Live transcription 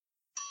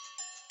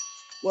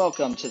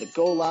Welcome to the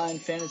Goal Line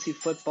Fantasy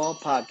Football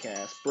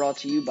Podcast, brought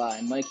to you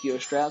by Mike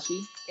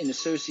Ostrowski in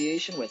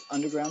association with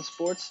Underground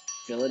Sports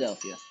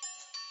Philadelphia.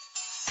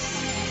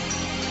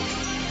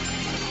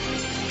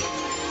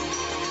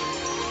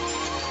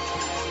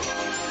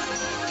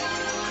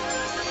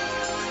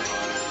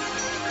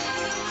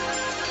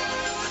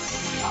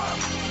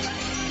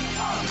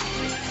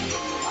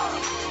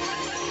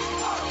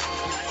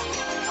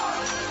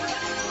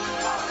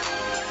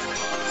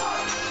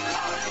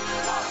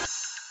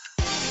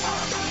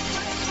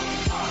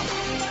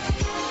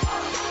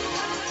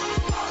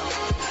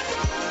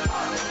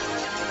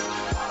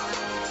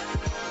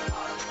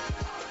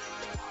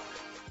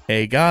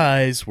 Hey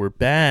guys, we're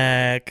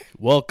back.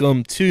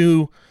 Welcome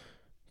to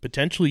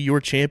potentially your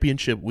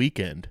championship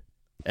weekend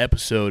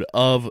episode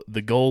of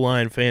the Goal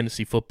Line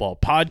Fantasy Football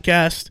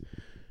Podcast.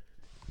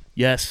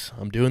 Yes,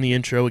 I'm doing the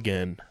intro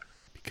again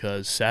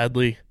because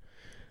sadly,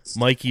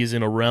 Mikey is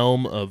in a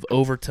realm of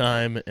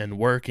overtime and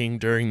working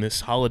during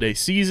this holiday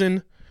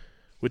season,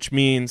 which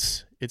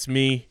means it's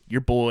me,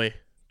 your boy,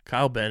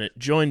 Kyle Bennett,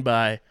 joined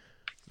by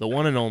the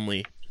one and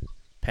only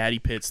Patty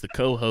Pitts, the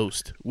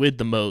co-host with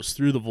the most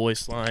through the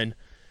voice line.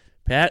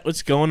 Pat,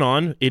 what's going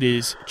on? It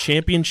is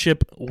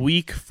championship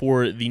week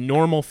for the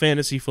normal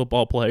fantasy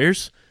football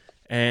players,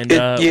 and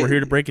we're here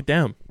to break it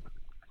down.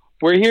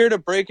 We're here to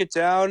break it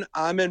down.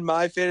 I'm in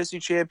my fantasy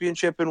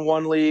championship in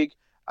one league.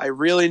 I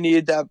really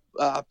need that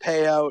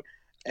payout,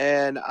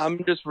 and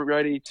I'm just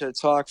ready to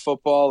talk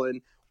football.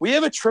 And we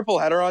have a triple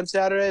header on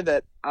Saturday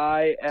that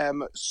I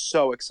am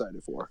so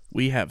excited for.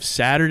 We have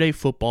Saturday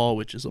football,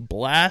 which is a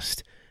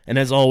blast. And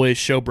as always,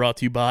 show brought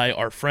to you by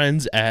our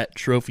friends at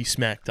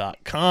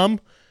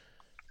TrophySmack.com.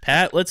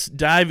 Pat, let's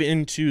dive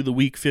into the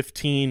Week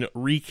 15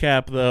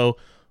 recap, though.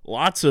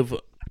 Lots of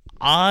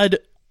odd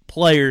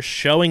players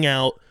showing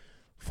out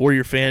for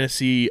your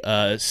fantasy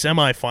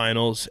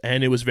semifinals,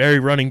 and it was very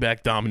running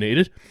back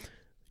dominated.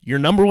 Your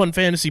number one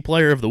fantasy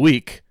player of the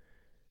week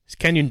is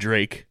Kenyon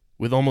Drake,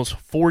 with almost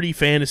 40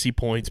 fantasy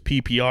points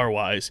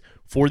PPR-wise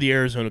for the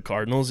Arizona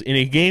Cardinals in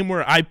a game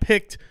where I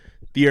picked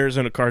the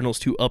Arizona Cardinals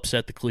to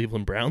upset the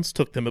Cleveland Browns,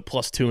 took them at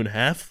plus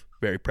 2.5.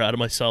 Very proud of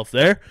myself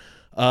there.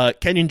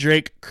 Kenyon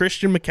Drake,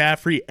 Christian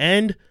McCaffrey,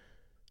 and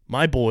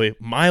my boy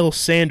Miles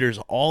Sanders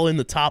all in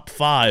the top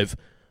 5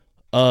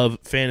 of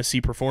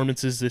fantasy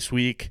performances this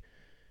week.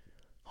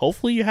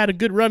 Hopefully you had a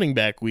good running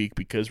back week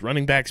because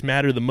running backs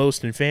matter the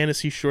most in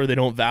fantasy. Sure, they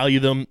don't value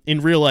them in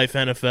real-life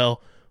NFL,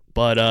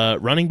 but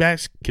running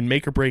backs can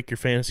make or break your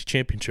fantasy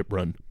championship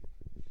run.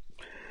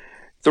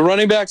 The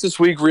running backs this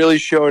week really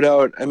showed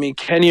out. I mean,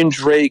 Kenyon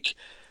Drake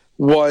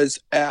was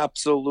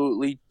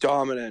absolutely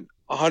dominant.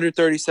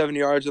 137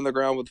 yards on the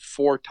ground with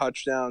 4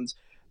 touchdowns.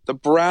 The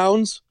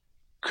Browns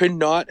could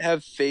not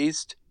have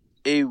faced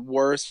a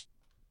worse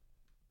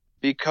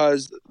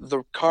because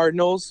the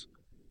Cardinals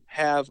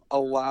have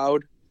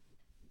allowed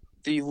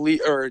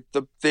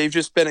they've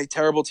just been a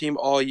terrible team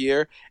all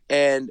year,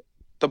 and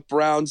the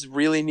Browns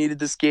really needed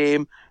this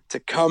game to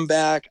come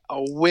back,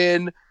 a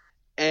win,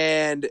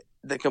 and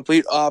the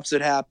complete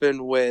opposite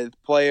happened with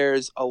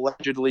players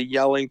allegedly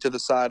yelling to the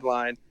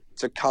sideline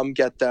to come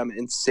get them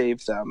and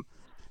save them.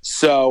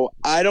 So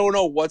I don't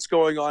know what's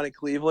going on in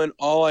Cleveland.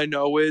 All I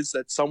know is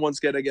that someone's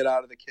going to get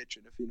out of the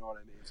kitchen, if you know what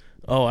I mean.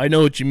 Oh, I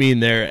know what you mean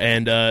there.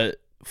 And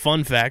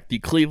fun fact, the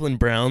Cleveland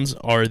Browns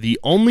are the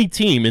only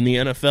team in the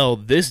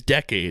NFL this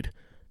decade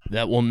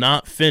that will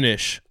not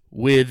finish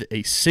with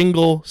a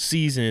single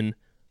season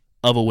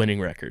of a winning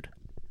record.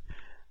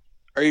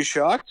 Are you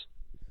shocked?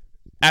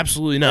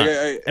 Absolutely not.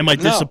 Am I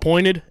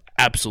disappointed?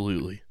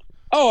 Absolutely.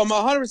 Oh, I'm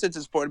 100%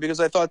 disappointed because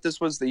I thought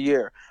this was the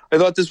year. I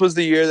thought this was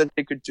the year that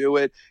they could do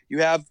it. You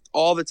have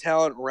all the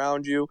talent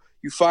around you.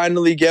 You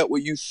finally get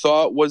what you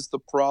thought was the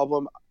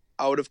problem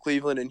out of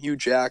Cleveland and Hugh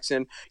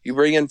Jackson. You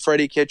bring in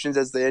Freddie Kitchens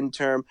as the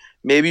interim.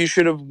 Maybe you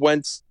should have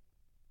went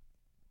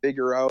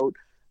figure out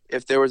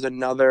if there was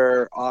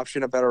another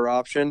option, a better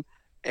option,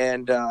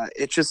 and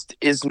it just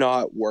is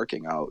not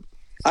working out.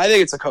 I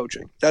think it's the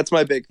coaching. That's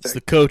my big thing. It's the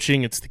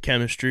coaching, it's the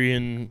chemistry,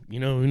 and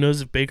who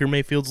knows if Baker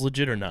Mayfield's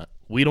legit or not.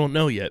 We don't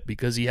know yet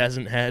because he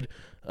hasn't had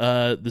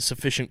the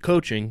sufficient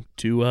coaching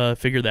to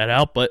figure that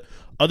out. But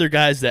other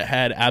guys that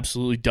had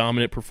absolutely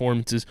dominant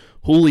performances,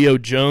 Julio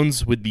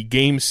Jones with the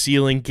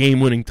game-sealing,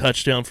 game-winning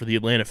touchdown for the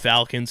Atlanta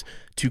Falcons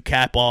to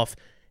cap off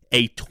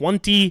a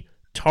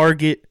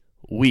 20-target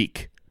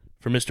week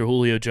for Mr.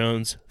 Julio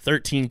Jones.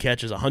 13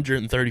 catches,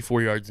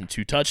 134 yards, and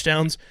 2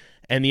 touchdowns.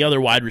 And the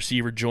other wide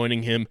receiver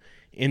joining him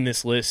in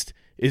this list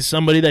is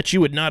somebody that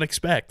you would not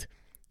expect.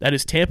 That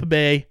is Tampa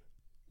Bay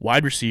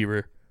wide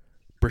receiver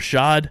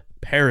Breshad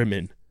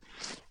Perriman.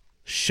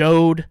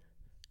 Showed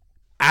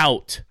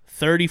out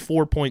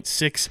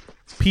 34.6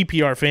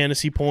 PPR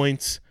fantasy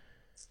points,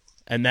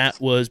 and that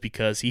was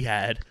because he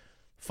had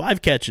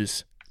 5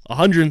 catches,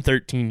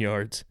 113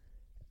 yards,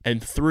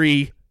 and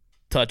 3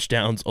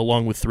 touchdowns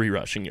along with 3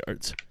 rushing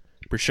yards.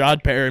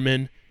 Breshad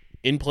Perriman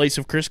in place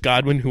of Chris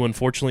Godwin, who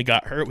unfortunately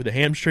got hurt with a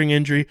hamstring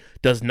injury,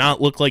 does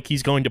not look like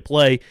he's going to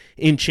play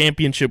in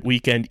championship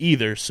weekend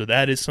either, so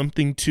that is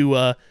something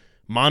to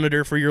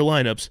monitor for your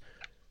lineups.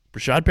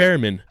 Brashad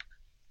Perriman,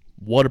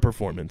 what a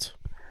performance.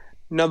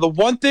 Now, the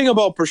one thing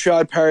about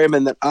Brashad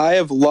Perriman that I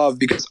have loved,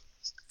 because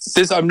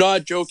this, I'm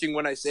not joking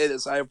when I say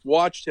this, I have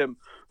watched him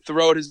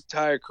throughout his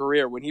entire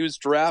career. When he was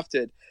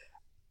drafted,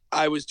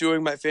 I was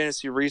doing my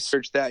fantasy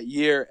research that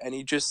year, and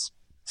he just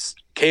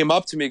came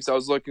up to me because I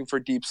was looking for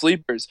deep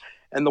sleepers.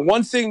 And the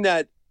one thing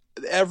that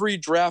every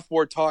draft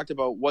board talked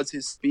about was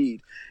his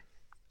speed.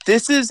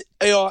 This is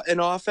an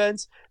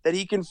offense that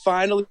he can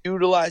finally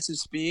utilize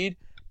his speed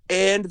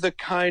and the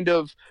kind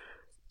of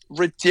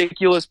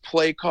ridiculous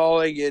play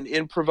calling and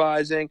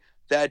improvising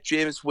that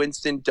Jameis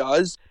Winston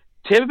does.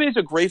 Tampa Bay is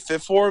a great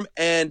fit for him,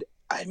 and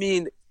I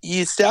mean,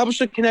 he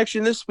established a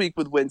connection this week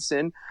with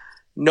Winston.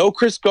 No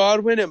Chris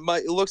Godwin. It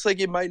looks like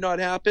it might not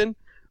happen.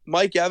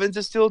 Mike Evans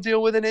is still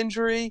dealing with an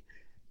injury.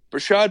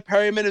 Brashad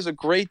Perriman is a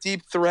great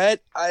deep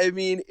threat. I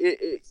mean,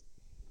 it's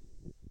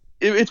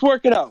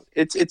working out.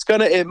 It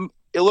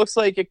looks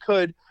like it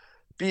could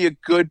be a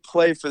good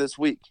play for this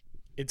week.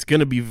 It's going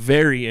to be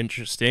very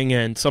interesting,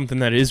 and something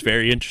that is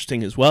very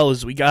interesting as well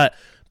is we got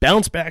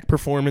bounce-back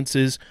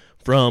performances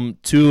from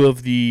two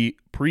of the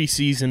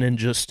preseason and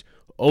just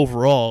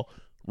overall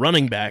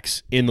running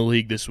backs in the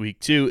league this week,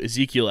 too.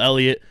 Ezekiel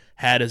Elliott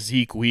had a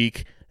Zeke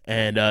week,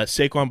 and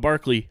Saquon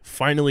Barkley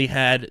finally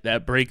had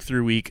that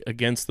breakthrough week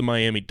against the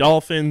Miami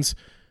Dolphins.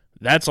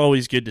 That's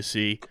always good to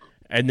see.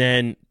 And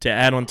then to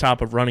add on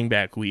top of running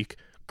back week,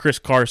 Chris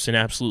Carson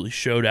absolutely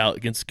showed out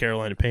against the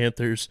Carolina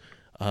Panthers.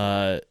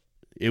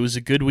 It was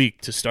a good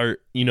week to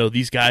start,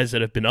 these guys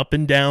that have been up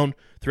and down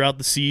throughout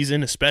the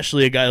season,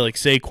 especially a guy like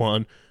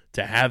Saquon,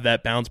 to have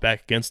that bounce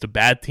back against a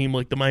bad team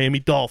like the Miami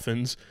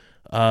Dolphins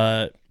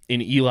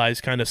in Eli's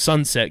kind of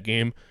sunset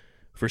game.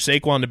 For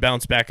Saquon to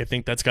bounce back, I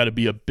think that's got to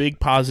be a big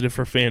positive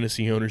for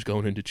fantasy owners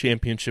going into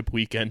championship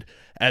weekend.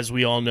 As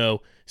we all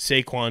know,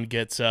 Saquon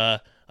gets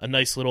a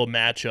nice little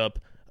matchup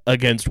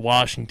against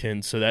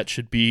Washington, so that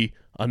should be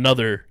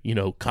another,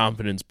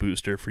 confidence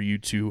booster for you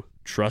to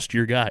trust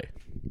your guy.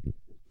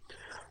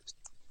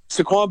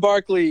 Saquon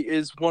Barkley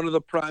is one of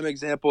the prime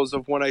examples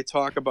of when I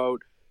talk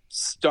about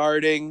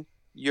starting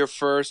your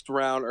first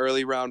round,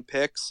 early round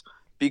picks,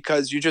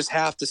 because you just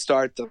have to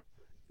start them.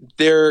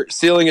 Their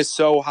ceiling is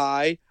so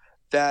high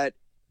that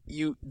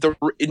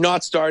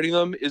not starting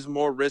them is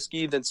more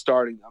risky than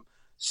starting them.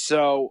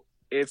 So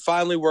it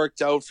finally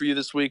worked out for you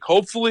this week.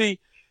 Hopefully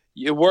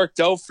it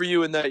worked out for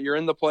you in that you're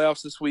in the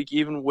playoffs this week,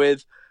 even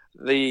with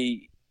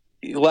the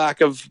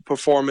lack of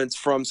performance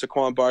from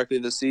Saquon Barkley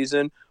this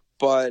season.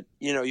 But,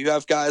 you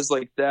have guys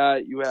like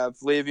that. You have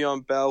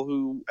Le'Veon Bell,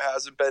 who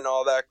hasn't been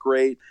all that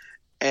great,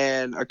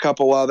 and a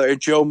couple other.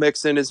 Joe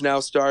Mixon is now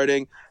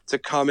starting to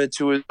come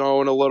into his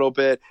own a little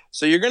bit.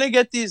 So you're going to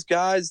get these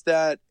guys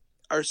that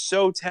are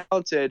so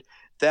talented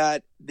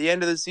that the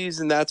end of the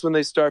season, that's when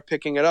they start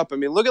picking it up. I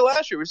mean, look at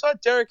last year. We saw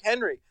Derrick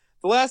Henry.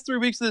 The last 3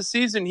 weeks of the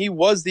season, he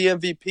was the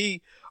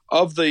MVP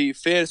of the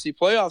fantasy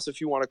playoffs,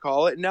 if you want to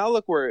call it. And now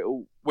look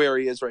where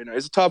he is right now.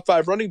 He's a top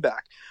 5 running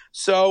back.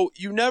 So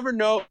you never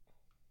know.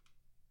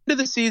 End of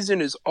the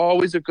season is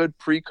always a good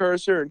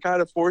precursor and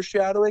kind of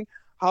foreshadowing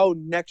how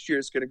next year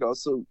is going to go.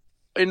 So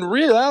in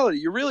reality,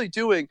 you're really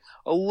doing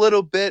a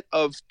little bit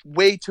of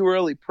way too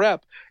early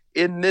prep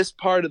in this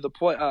part of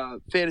the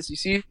fantasy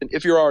season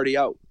if you're already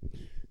out.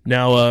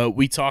 Now,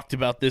 we talked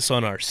about this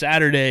on our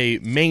Saturday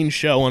main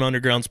show on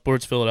Underground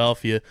Sports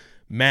Philadelphia.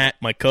 Matt,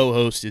 my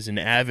co-host, is an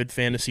avid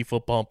fantasy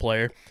football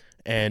player,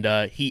 and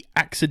he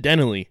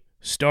accidentally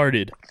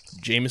started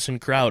Jamison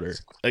Crowder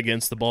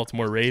against the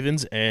Baltimore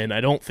Ravens, and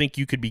I don't think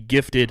you could be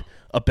gifted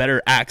a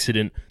better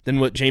accident than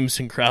what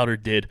Jamison Crowder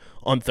did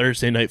on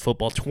Thursday Night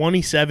Football.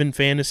 27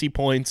 fantasy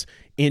points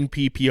in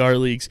PPR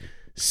leagues,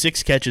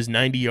 6 catches,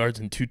 90 yards,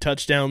 and 2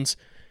 touchdowns.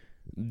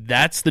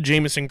 That's the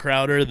Jamison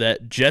Crowder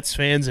that Jets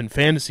fans and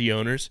fantasy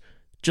owners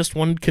just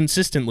wanted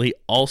consistently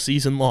all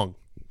season long.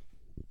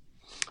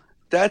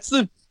 That's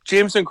the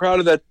Jamison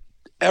Crowder that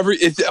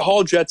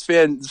all Jets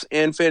fans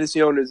and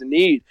fantasy owners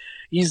need.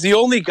 He's the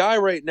only guy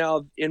right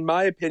now, in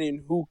my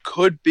opinion, who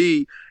could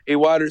be a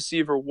wide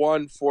receiver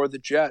 1 for the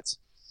Jets.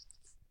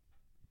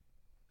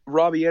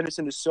 Robbie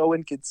Anderson is so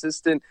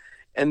inconsistent,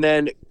 and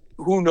then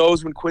who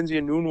knows when Quincy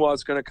Enunwa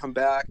is going to come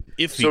back.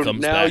 If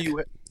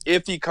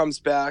he comes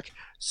back.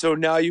 So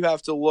now you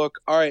have to look,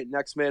 all right,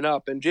 next man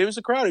up. And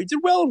Jamison Crowder, he did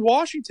well in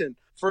Washington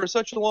for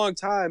such a long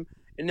time,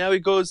 and now he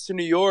goes to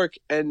New York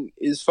and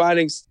is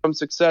finding some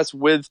success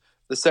with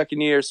the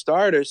second-year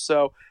starter.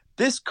 So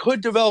this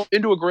could develop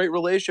into a great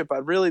relationship.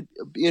 I'd really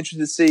be interested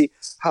to see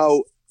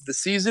how the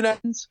season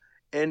ends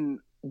and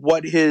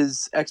what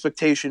his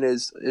expectation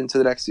is into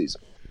the next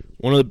season.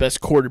 One of the best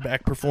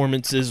quarterback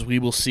performances we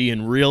will see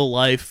in real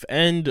life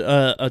and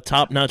a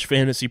top-notch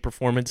fantasy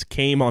performance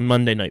came on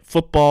Monday Night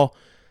Football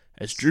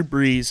as Drew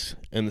Brees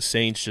and the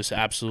Saints just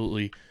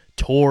absolutely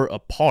tore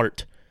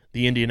apart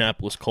the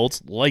Indianapolis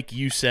Colts, like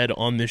you said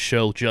on this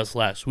show just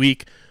last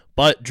week.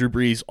 But Drew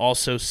Brees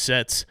also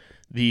sets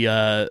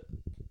the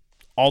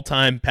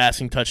all-time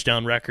passing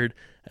touchdown record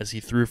as he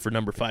threw for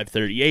number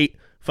 538,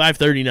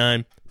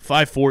 539,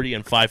 540,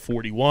 and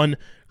 541.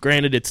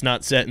 Granted, it's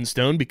not set in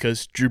stone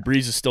because Drew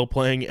Brees is still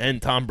playing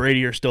and Tom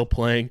Brady are still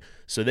playing,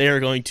 so they are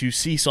going to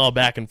seesaw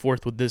back and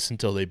forth with this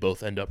until they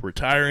both end up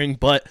retiring.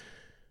 But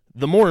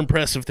the more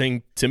impressive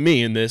thing to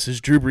me in this is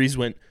Drew Brees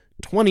went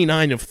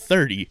 29 of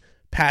 30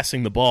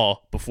 passing the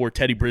ball before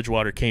Teddy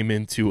Bridgewater came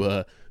in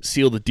to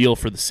seal the deal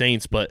for the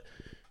Saints. But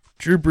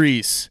Drew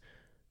Brees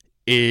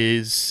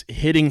is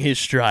hitting his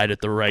stride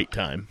at the right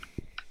time.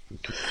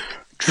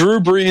 Drew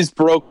Brees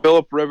broke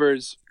Phillip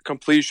Rivers'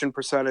 completion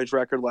percentage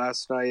record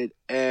last night,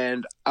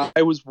 and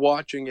I was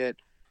watching it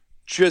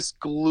just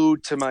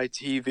glued to my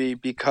TV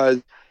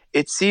because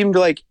it seemed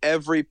like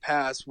every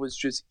pass was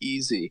just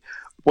easy.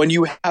 When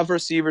you have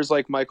receivers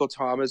like Michael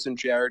Thomas and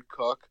Jared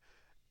Cook,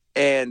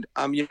 and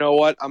you know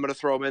what? I'm going to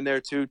throw him in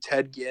there too,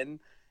 Ted Ginn.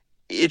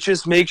 It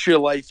just makes your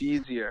life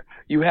easier.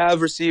 You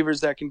have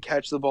receivers that can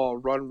catch the ball,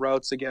 run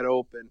routes to get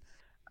open.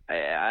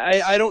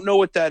 I don't know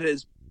what that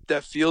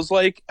feels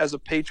like as a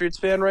Patriots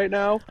fan right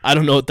now. I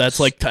don't know what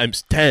that's like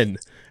times 10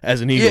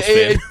 as an Eagles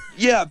fan.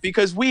 Yeah,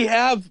 because we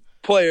have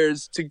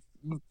players to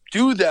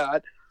do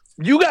that.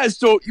 You guys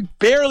don't. You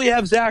barely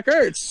have Zach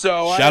Ertz.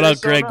 So shout out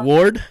Greg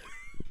Ward.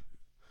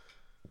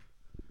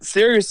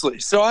 Seriously.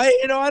 So I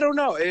don't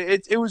know.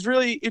 It's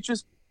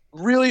just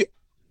really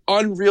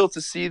unreal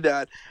to see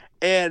that.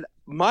 And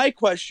my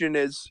question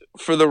is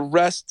for the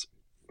rest,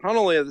 not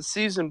only of the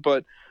season,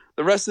 but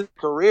the rest of the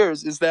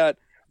careers,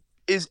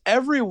 is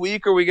every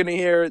week are we going to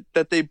hear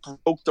that they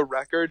broke the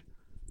record?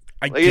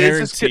 I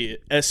guarantee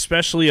it,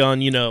 especially on,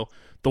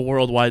 the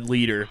worldwide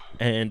leader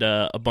and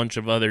a bunch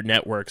of other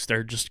networks.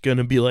 They're just going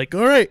to be like,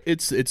 all right,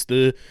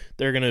 they're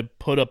going to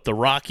put up the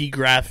Rocky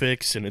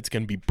graphics and it's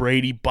going to be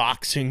Brady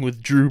boxing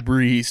with Drew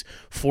Brees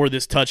for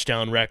this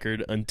touchdown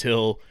record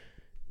until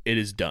it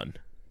is done.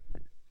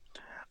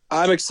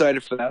 I'm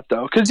excited for that,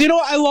 though, because,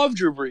 I love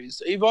Drew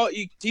Brees.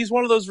 He's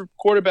one of those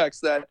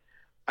quarterbacks that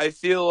I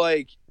feel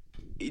like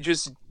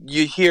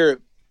you hear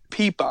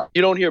peep out.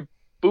 You don't hear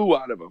boo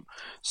out of him.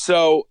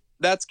 So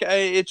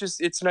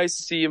it's nice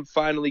to see him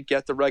finally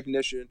get the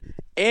recognition.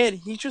 And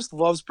he just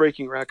loves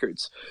breaking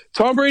records.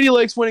 Tom Brady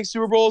likes winning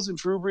Super Bowls, and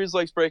Drew Brees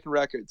likes breaking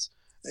records.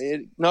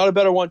 Not a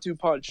better 1-2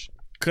 punch.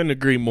 Couldn't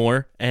agree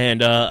more.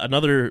 And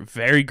another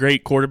very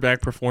great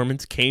quarterback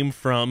performance came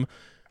from,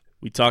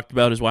 we talked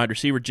about his wide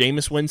receiver,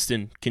 Jameis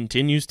Winston.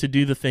 Continues to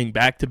do the thing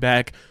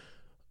back-to-back.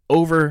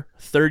 Over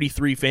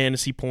 33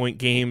 fantasy point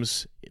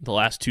games in the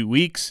last 2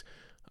 weeks.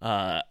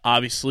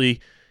 Obviously,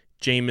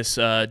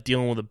 Jameis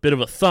dealing with a bit of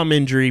a thumb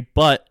injury,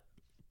 but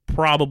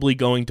probably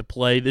going to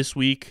play this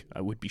week.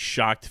 I would be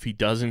shocked if he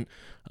doesn't,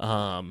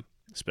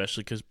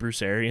 especially because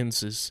Bruce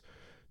Arians is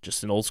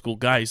just an old school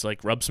guy. He's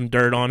like, rub some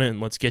dirt on it and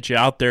let's get you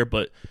out there.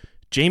 But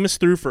Jameis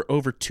threw for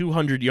over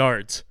 200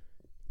 yards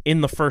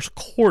in the first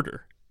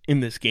quarter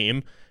in this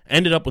game.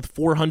 Ended up with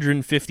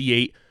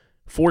 458,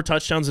 4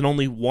 touchdowns and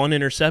only 1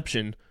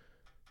 interception.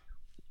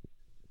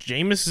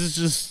 Jameis is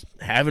just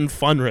having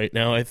fun right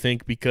now, I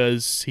think,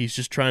 because he's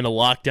just trying to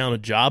lock down a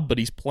job, but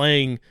he's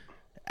playing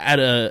at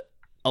a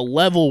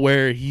level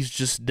where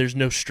there's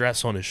no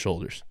stress on his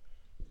shoulders.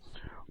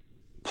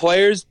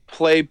 Players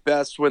play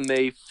best when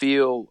they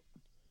feel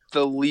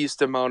the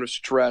least amount of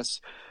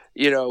stress.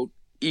 You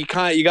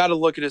got to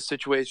look at his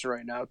situation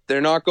right now. They're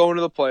not going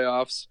to the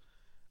playoffs.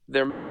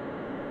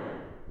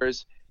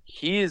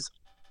 He's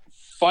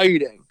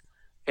fighting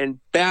and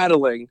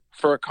battling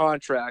for a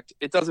contract.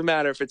 It doesn't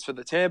matter if it's for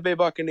the Tampa Bay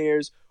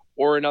Buccaneers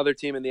or another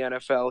team in the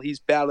NFL. He's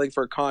battling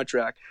for a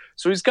contract.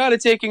 So he's kind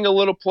of taking a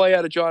little play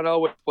out of John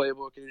Elway's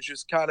playbook and he's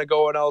just kind of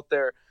going out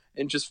there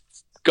and just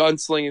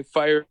gunslinging,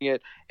 firing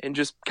it, and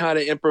just kind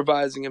of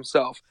improvising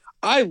himself.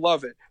 I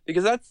love it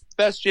because that's the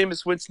best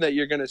Jameis Winston that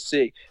you're going to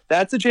see.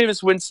 That's a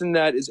Jameis Winston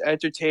that is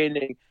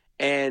entertaining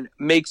and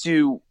makes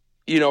you,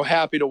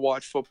 happy to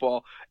watch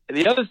football. And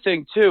the other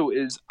thing, too,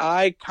 is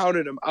I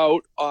counted him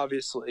out,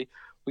 obviously,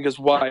 because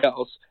why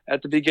else,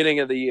 at the beginning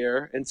of the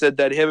year and said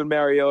that him and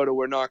Mariota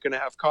were not going to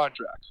have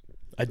contracts.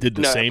 I did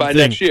the same by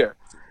thing. next year.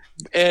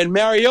 And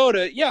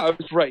Mariota, yeah, I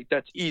was right.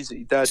 That's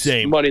easy. That's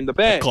money in the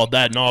bank. I called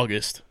that in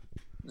August.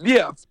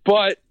 Yeah,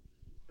 but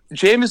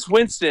Jameis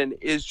Winston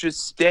is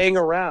just staying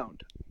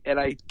around. And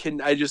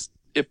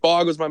it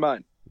boggles my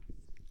mind.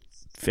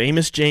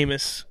 Famous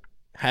Jameis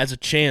has a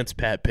chance,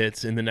 Pat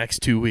Pitts, in the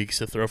next 2 weeks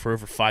to throw for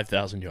over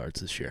 5,000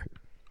 yards this year.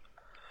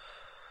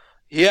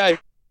 Yeah,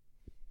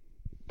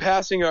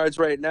 passing yards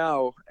right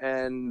now,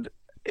 and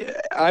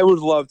I would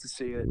love to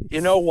see it.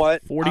 You know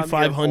what?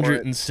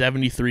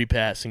 4,573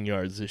 passing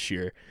yards this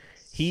year.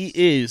 He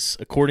is,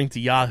 according to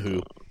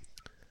Yahoo,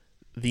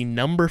 the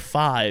number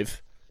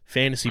 5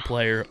 fantasy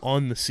player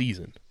on the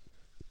season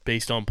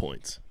based on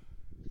points.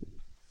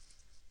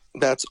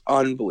 That's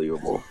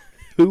unbelievable.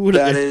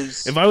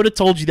 If I would have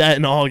told you that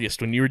in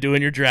August when you were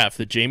doing your draft,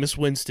 that Jameis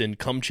Winston,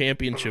 come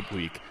championship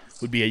week,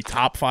 would be a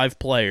top 5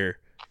 player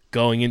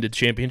going into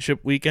championship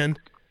weekend,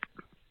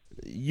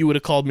 you would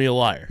have called me a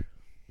liar.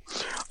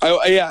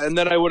 Yeah, and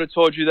then I would have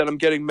told you that I'm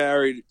getting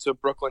married to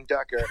Brooklyn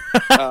Decker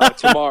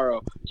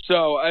tomorrow.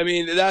 So, I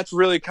mean, that's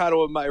really kind of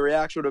what my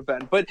reaction would have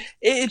been. But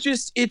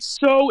it's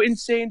so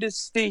insane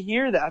to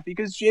hear that,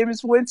 because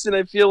Jameis Winston,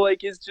 I feel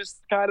like, is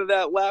just kind of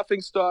that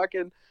laughing stock.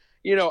 And,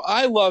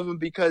 I love him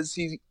because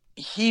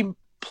he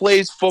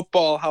plays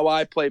football how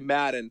I play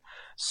Madden.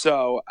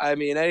 So, I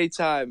mean,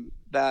 anytime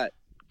that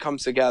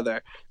comes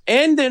together.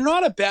 And they're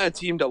not a bad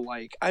team to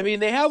like. I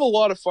mean, they have a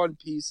lot of fun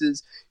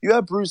pieces. You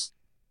have Bruce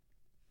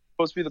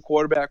supposed to be the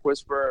quarterback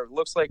whisperer.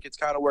 Looks like it's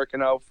kind of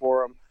working out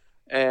for him.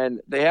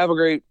 And they have a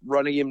great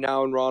running game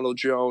now in Ronald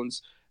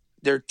Jones.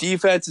 Their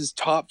defense is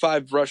top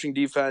 5 rushing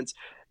defense.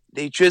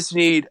 They just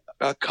need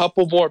a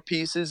couple more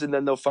pieces, and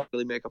then they'll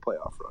finally make a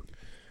playoff run.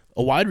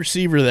 A wide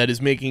receiver that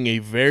is making a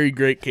very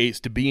great case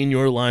to be in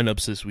your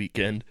lineups this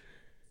weekend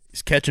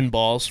is catching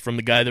balls from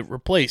the guy that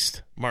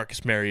replaced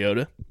Marcus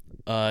Mariota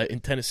in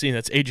Tennessee, and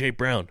that's A.J.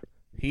 Brown.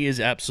 He is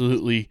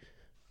absolutely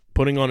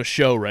putting on a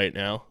show right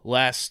now.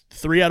 Last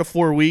 3 out of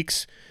 4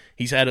 weeks,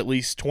 he's had at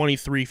least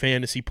 23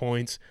 fantasy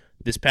points.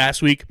 This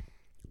past week,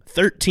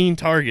 13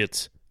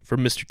 targets for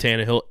Mr.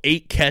 Tannehill,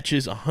 8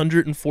 catches,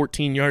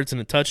 114 yards,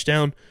 and a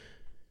touchdown.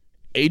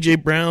 A.J.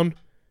 Brown,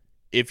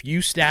 if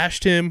you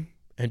stashed him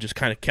and just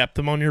kind of kept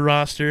him on your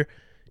roster,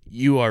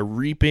 you are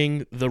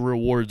reaping the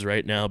rewards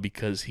right now,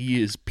 because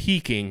he is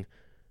peaking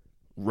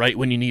right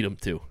when you need him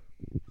to.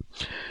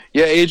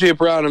 Yeah, A.J.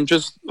 Brown,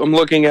 I'm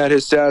looking at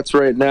his stats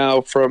right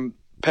now from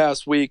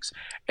past weeks,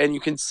 and you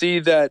can see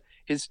that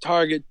his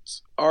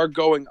targets are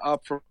going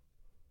up from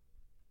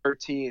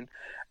 13,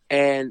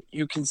 and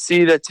you can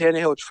see that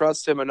Tannehill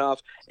trusts him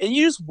enough, and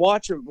you just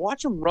watch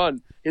him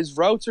run. His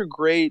routes are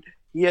great.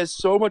 He has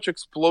so much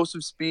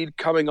explosive speed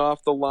coming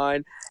off the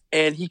line,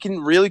 and he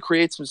can really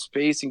create some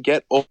space and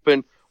get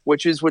open,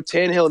 which is what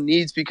Tannehill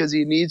needs, because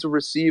he needs a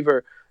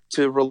receiver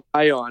to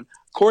rely on.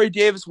 Corey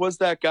Davis was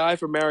that guy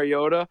for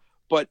Mariota,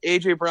 but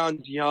A.J.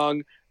 Brown's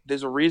young.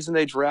 There's a reason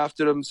they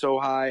drafted him so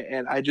high,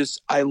 and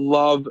I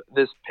love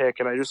this pick,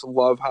 and I just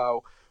love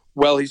how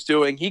well he's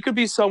doing. He could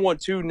be someone,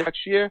 too,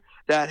 next year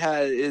that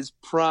is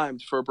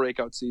primed for a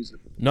breakout season.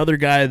 Another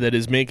guy that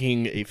is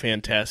making a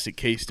fantastic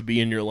case to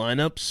be in your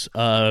lineups,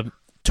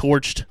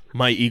 torched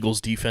my Eagles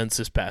defense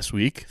this past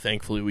week.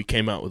 Thankfully, we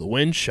came out with a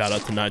win. Shout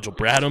out to Nigel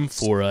Bradham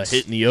for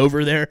hitting the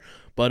over there.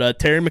 But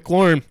Terry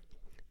McLaurin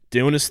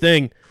doing his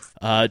thing.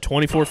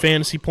 24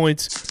 fantasy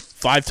points,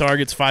 5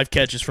 targets, 5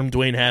 catches from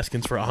Dwayne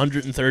Haskins for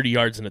 130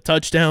 yards and a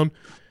touchdown.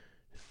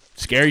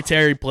 Scary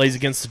Terry plays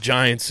against the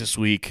Giants this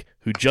week,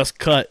 who just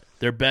cut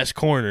their best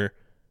corner.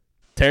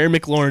 Terry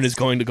McLaurin is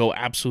going to go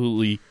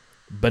absolutely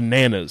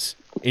bananas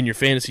in your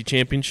fantasy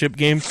championship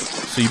game,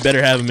 so you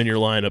better have him in your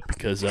lineup,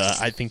 because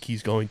I think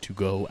he's going to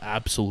go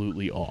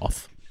absolutely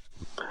off.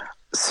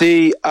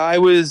 See, I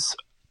was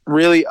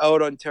really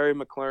out on Terry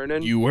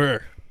McLaurin. You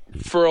were.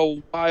 For a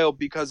while,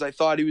 because I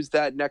thought he was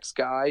that next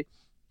guy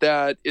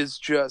that is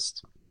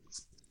just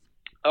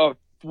a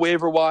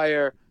waiver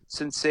wire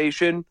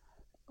sensation.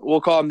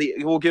 We'll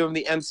give him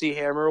the MC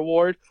Hammer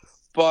Award,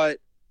 but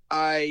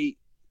I'm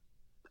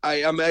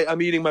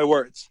eating my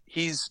words.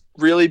 He's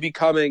really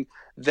becoming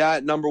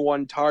that number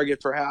one target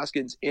for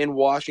Haskins in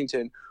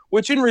Washington,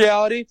 which in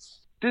reality,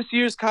 this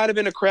year's kind of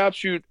been a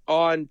crapshoot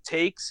on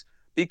takes,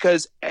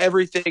 because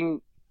anything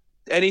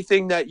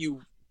that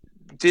you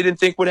didn't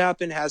think would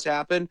happen has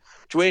happened.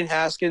 Dwayne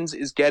Haskins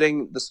is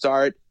getting the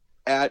start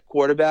at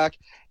quarterback.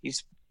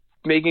 He's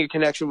making a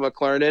connection with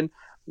McLaurin.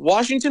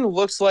 Washington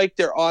looks like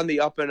they're on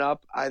the up and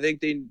up. I think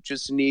they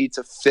just need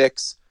to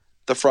fix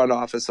the front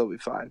office. They'll be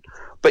fine.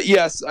 But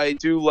yes, I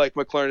do like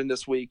McLaurin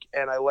this week,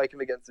 and I like him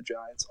against the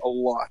Giants a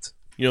lot.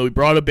 We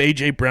brought up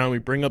A.J. Brown. We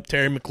bring up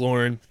Terry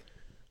McLaurin.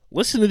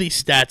 Listen to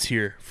these stats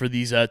here for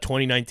these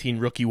 2019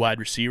 rookie wide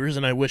receivers,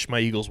 and I wish my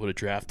Eagles would have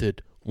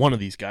drafted one of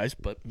these guys,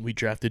 but we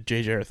drafted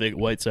J.J.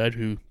 Arcega-Whiteside,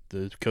 who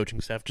the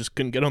coaching staff just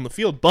couldn't get on the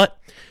field. But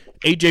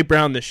A.J.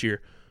 Brown this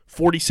year,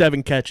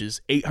 47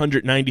 catches,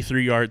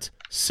 893 yards,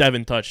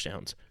 7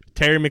 touchdowns.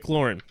 Terry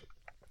McLaurin,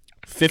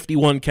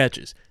 51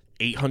 catches,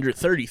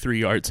 833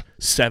 yards,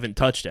 7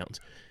 touchdowns.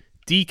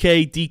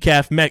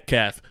 DK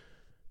Metcalf,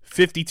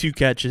 52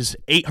 catches,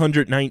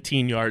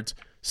 819 yards,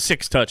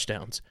 6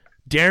 touchdowns.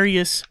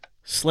 Darius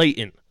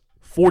Slayton,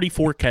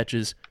 44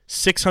 catches,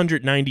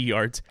 690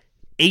 yards,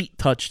 8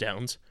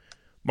 touchdowns.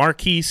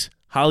 Marquise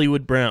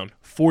Hollywood Brown,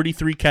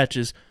 43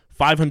 catches,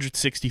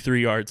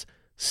 563 yards,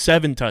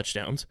 7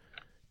 touchdowns.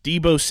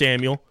 Deebo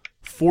Samuel,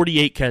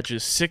 48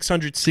 catches,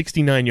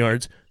 669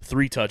 yards,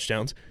 3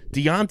 touchdowns.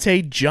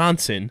 Deontay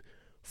Johnson,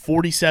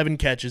 47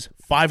 catches,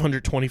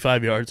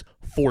 525 yards,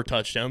 4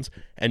 touchdowns.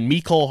 And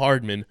Mecole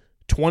Hardman,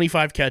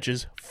 25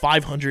 catches,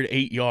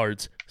 508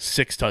 yards,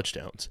 6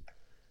 touchdowns.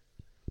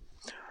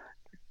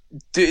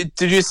 Did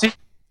you see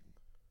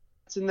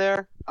in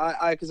there?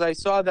 Because I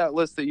saw that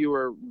list that you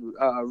were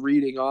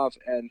reading off,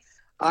 and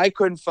I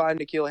couldn't find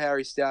N'Keal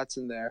Harry's stats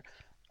in there.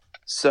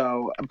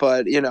 So,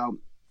 but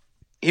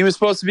he was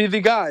supposed to be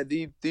the guy,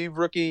 the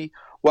rookie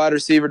wide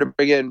receiver to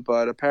bring in,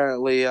 but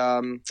apparently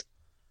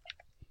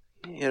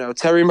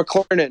Terry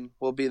McLaurin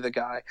will be the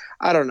guy.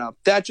 I don't know.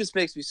 That just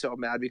makes me so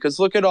mad because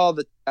look at all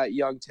that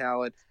young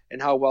talent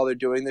and how well they're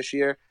doing this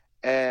year,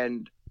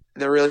 and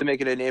they're really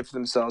making a name for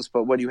themselves.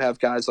 But when you have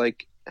guys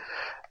like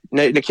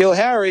N'Keal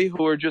Harry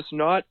who are just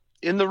not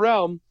in the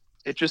realm,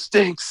 it just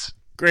stinks.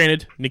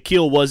 Granted,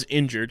 N'Keal was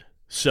injured,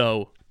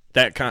 so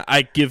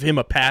I give him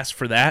a pass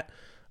for that.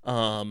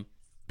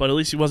 But at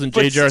least he wasn't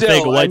J.J.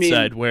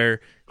 Arcega-Whiteside,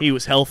 where he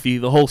was healthy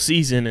the whole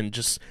season and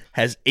just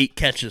has 8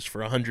 catches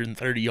for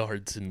 130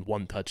 yards and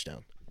 1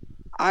 touchdown.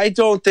 I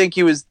don't think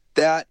he was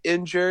that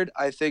injured.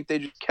 I think they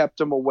just kept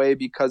him away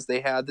because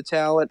they had the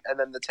talent, and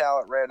then the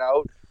talent ran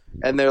out,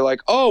 and they're like,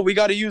 oh, we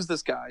got to use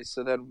this guy.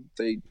 So then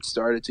they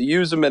started to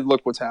use him, and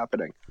look what's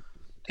happening.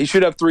 He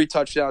should have 3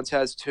 touchdowns,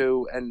 has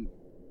 2, and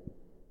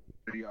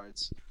 30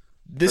 yards.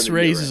 This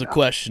raises a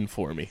question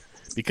for me,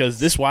 because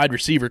this wide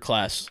receiver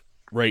class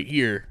right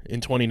here in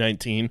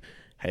 2019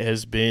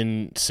 has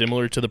been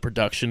similar to the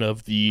production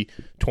of the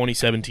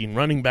 2017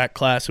 running back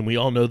class, and we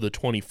all know the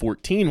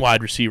 2014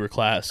 wide receiver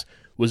class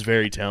was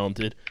very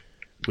talented.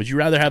 Would you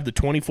rather have the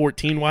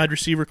 2014 wide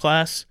receiver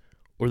class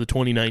or the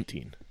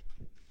 2019?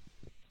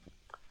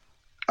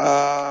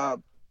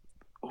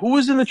 Who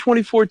was in the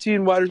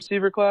 2014 wide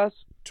receiver class?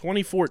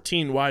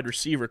 2014 wide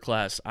receiver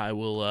class, I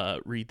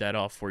will read that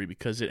off for you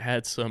because it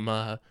had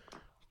some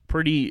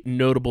pretty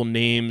notable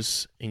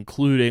names,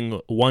 including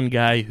one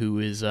guy who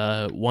is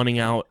wanting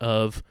out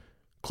of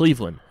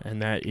Cleveland, and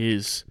that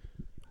is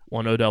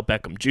one Odell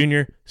Beckham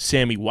Jr.,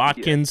 Sammy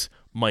Watkins,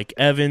 Mike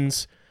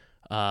Evans.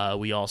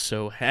 We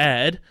also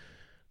had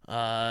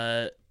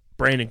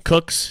Brandon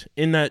Cooks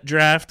in that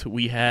draft.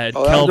 We had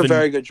Kelvin. That was a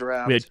very good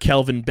draft. We had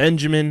Kelvin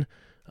Benjamin,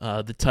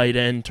 the tight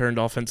end turned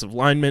offensive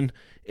lineman,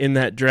 in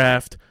that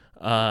draft.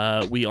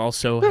 We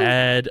also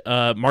had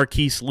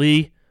Marquise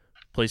Lee,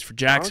 plays for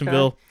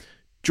Jacksonville. Okay.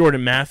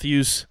 Jordan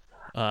Matthews,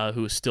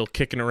 who is still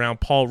kicking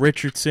around. Paul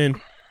Richardson,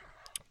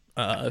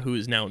 who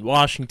is now in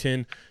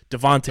Washington.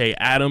 Devontae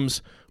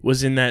Adams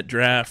was in that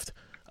draft.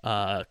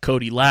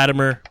 Cody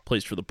Latimer,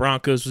 plays for the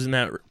Broncos, was in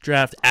that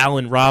draft.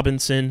 Allen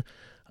Robinson.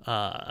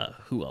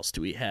 Who else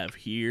do we have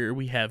here?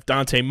 We have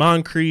Dante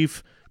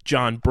Moncrief,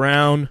 John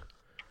Brown.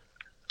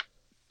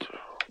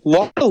 A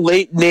lot of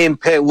late name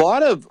pick, a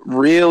lot of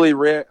really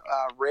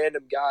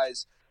random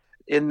guys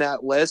in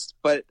that list,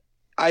 but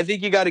I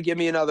think you got to give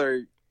me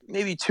another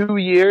maybe 2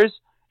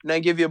 years, and I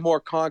give you a more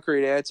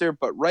concrete answer.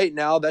 But right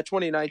now, that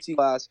 2019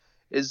 class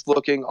is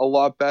looking a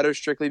lot better,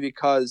 strictly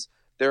because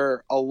there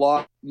are a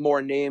lot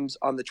more names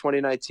on the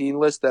 2019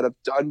 list that have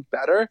done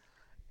better,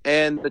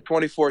 and the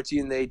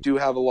 2014, they do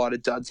have a lot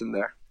of duds in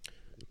there.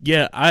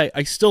 Yeah,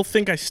 I still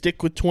think I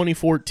stick with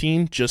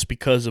 2014 just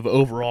because of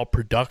overall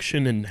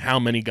production and how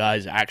many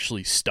guys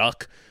actually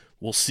stuck.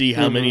 We'll see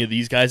how many of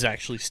these guys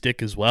actually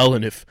stick as well,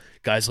 and if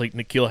guys like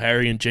N'Keal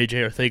Harry and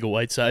J.J.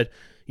 Arcega-Whiteside,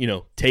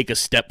 take a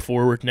step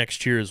forward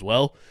next year as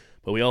well.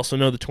 But we also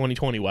know the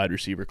 2020 wide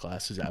receiver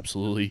class is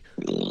absolutely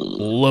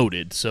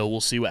loaded, so we'll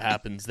see what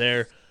happens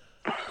there.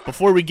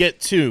 Before we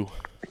get to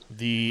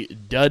the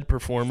dud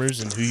performers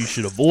and who you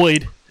should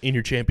avoid in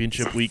your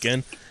championship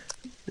weekend,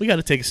 we got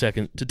to take a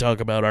second to talk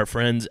about our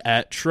friends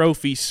at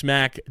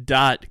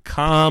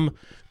TrophySmack.com.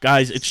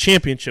 Guys, it's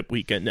championship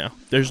weekend now.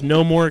 There's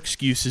no more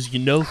excuses. You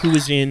know who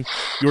is in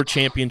your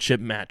championship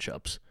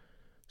matchups.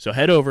 So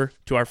head over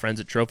to our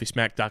friends at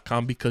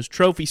TrophySmack.com because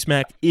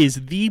TrophySmack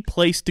is the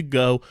place to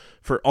go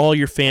for all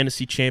your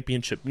fantasy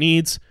championship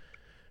needs.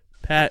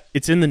 Pat,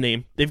 it's in the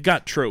name. They've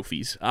got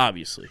trophies,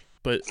 obviously.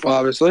 But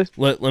obviously,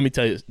 let me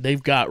tell you,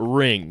 they've got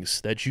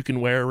rings that you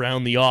can wear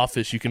around the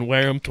office. You can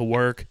wear them to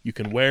work. You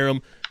can wear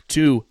them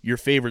to your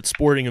favorite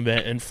sporting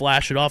event and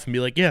flash it off and be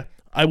like, yeah,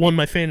 I won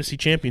my fantasy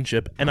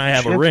championship and I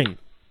have a ring.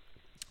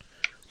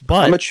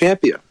 But I'm a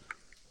champion.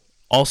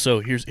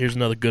 Also, here's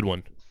another good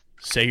one.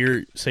 Say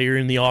you're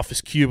in the office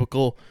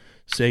cubicle.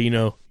 Say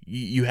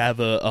you have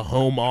a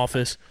home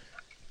office.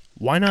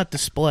 Why not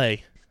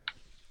display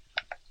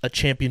a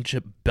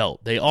championship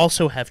belt? They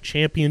also have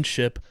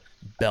championship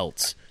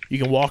belts. You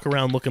can walk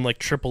around looking like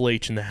Triple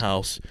H in the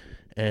house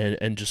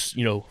and just,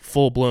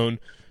 full-blown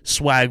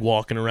swag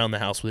walking around the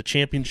house with a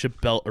championship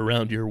belt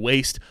around your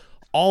waist.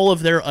 All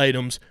of their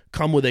items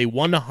come with a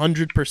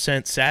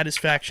 100%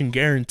 satisfaction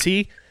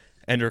guarantee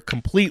and are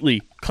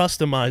completely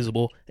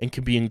customizable and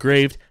can be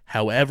engraved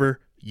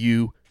however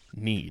you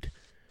need.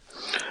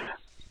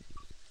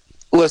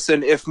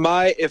 Listen, if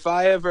I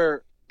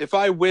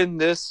win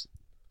this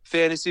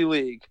fantasy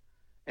league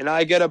and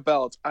I get a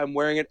belt, I'm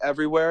wearing it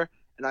everywhere,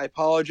 and I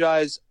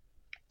apologize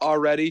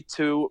already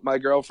to my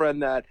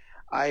girlfriend that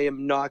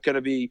I'm going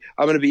to be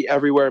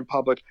everywhere in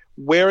public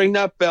wearing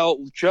that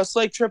belt, just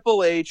like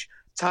Triple H.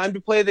 Time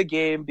to play the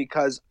game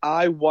because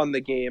I won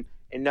the game,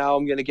 and now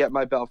I'm going to get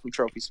my belt from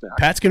Trophy Smack.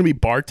 Pat's going to be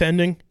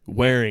bartending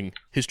wearing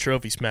his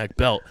Trophy Smack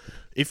belt.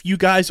 If you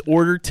guys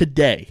order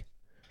today.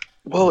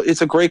 Well,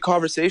 it's a great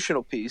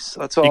conversational piece.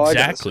 That's all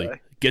exactly. I got to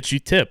say. Gets you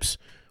tips.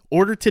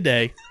 Order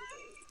today.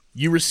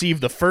 You receive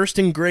the first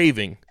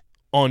engraving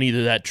on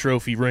either that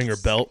trophy ring or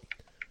belt.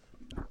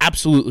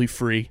 Absolutely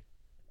free.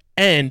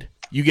 And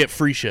you get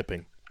free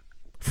shipping.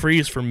 free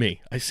is for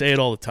me. I say it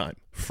all the time.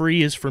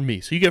 Free is for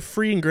me. So you get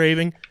free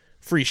engraving,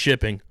 free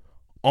shipping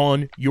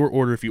on your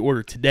order if you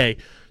order today.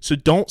 So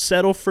don't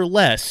settle for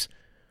less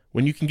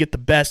when you can get the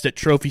best at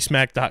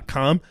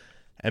TrophySmack.com.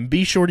 And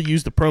be sure to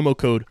use the promo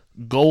code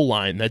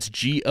GOALLINE. That's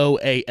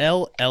GOALLINE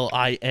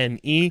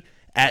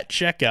at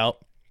checkout.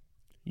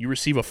 You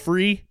receive a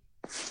free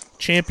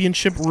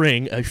championship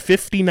ring, a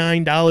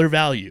 $59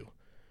 value,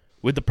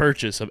 with the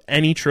purchase of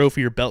any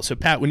trophy or belt. So,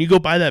 Pat, when you go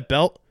buy that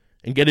belt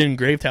and get it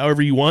engraved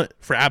however you want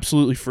for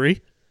absolutely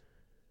free,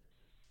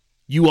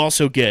 you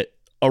also get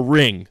a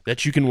ring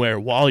that you can wear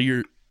while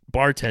you're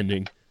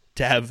bartending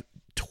to have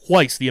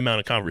twice the amount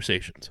of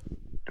conversations.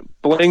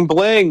 Bling,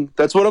 bling.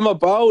 That's what I'm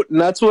about,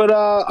 and that's what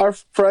our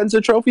friends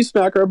at Trophy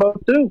Smack are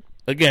about, too.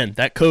 Again,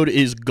 that code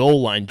is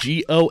GOALLINE,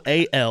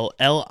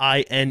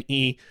 GOALLINE.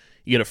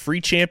 You get a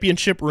free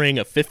championship ring,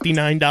 a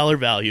 $59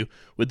 value,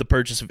 with the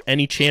purchase of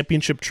any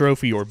championship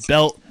trophy or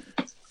belt.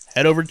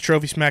 Head over to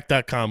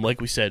TrophySmack.com.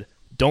 Like we said,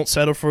 don't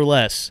settle for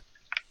less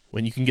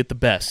when you can get the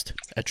best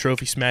at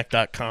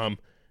TrophySmack.com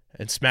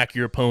and smack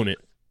your opponent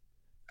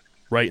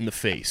right in the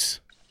face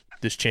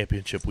this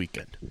championship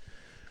weekend.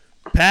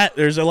 Pat,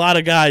 there's a lot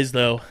of guys,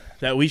 though,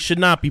 that we should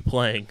not be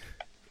playing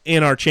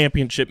in our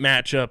championship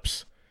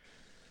matchups.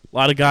 A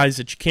lot of guys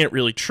that you can't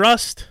really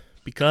trust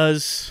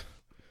because,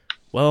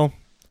 well,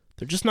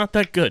 they're just not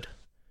that good.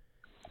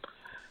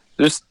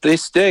 They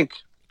stink.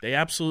 They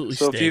absolutely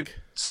stink.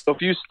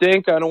 If you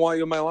stink, I don't want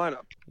you in my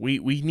lineup.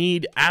 We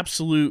need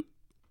absolute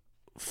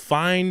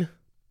fine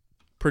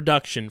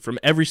production from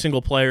every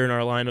single player in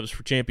our lineups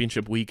for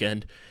championship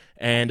weekend.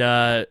 And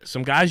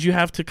some guys you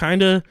have to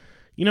kind of,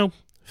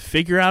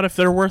 figure out if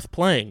they're worth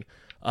playing.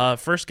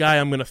 First guy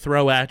I'm going to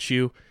throw at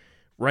you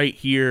right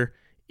here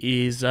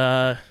is,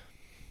 he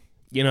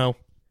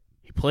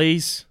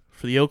plays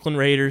for the Oakland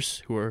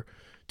Raiders, who are,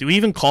 do we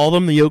even call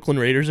them the Oakland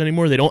Raiders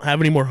anymore? They don't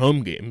have any more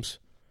home games.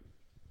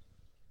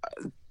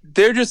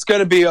 They're just going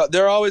to be,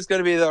 they're always going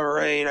to be the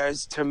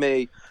Raiders to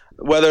me,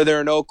 whether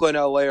they're in Oakland,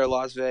 LA, or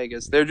Las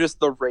Vegas. They're just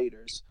the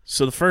Raiders.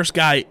 So the first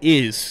guy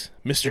is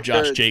Mr.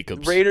 Josh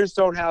Jacobs. Raiders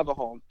don't have a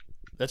home.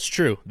 That's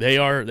true. They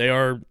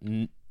are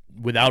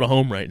without a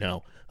home right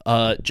now.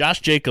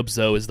 Josh Jacobs,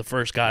 though, is the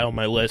first guy on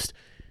my list.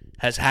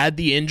 Has had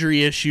the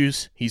injury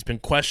issues. He's been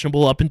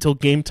questionable up until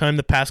game time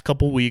the past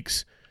couple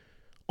weeks.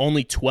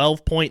 Only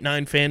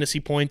 12.9 fantasy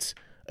points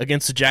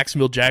against the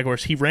Jacksonville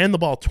Jaguars. He ran the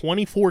ball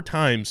 24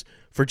 times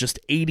for just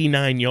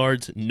 89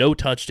 yards, no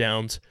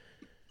touchdowns,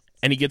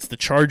 and he gets the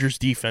Chargers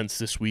defense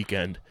this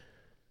weekend.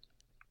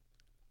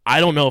 I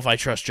don't know if I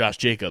trust Josh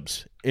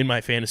Jacobs in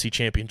my fantasy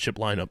championship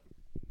lineup.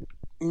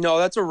 No,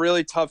 that's a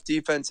really tough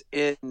defense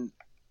in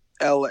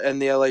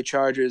the LA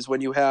Chargers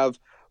when you have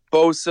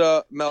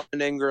Bosa,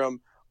 Melvin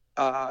Ingram,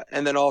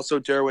 and then also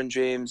Derwin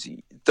James.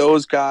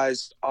 Those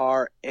guys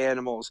are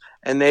animals,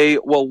 and they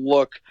will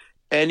look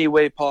any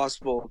way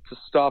possible to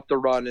stop the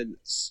run and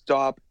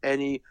stop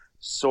any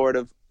sort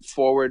of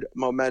forward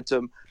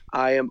momentum.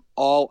 I am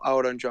all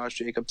out on Josh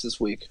Jacobs this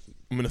week.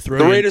 I'm going to throw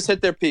the Raiders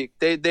hit their peak.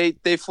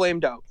 They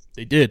flamed out.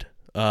 They did.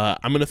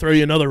 I'm going to throw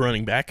you another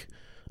running back.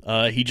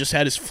 He just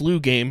had his flu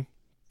game,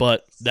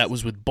 but that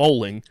was with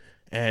bowling,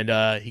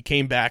 and he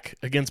came back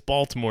against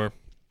Baltimore.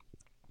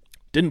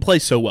 Didn't play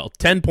so well.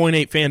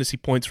 10.8 fantasy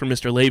points for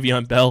Mr.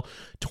 Le'Veon Bell.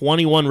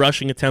 21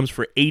 rushing attempts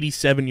for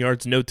 87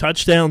 yards, no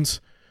touchdowns.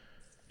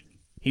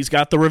 He's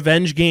got the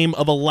revenge game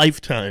of a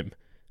lifetime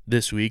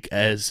this week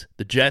as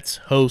the Jets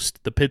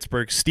host the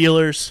Pittsburgh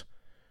Steelers.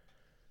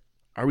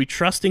 Are we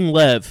trusting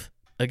Lev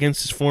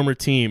against his former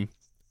team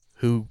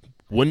who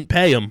wouldn't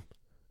pay him,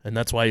 and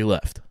that's why he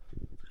left?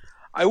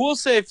 I will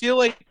say I feel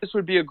like this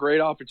would be a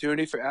great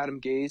opportunity for Adam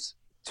Gase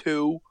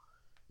to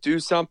do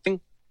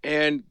something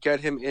and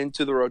get him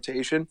into the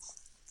rotation.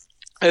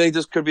 I think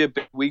this could be a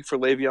big week for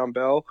Le'Veon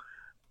Bell.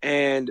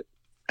 And,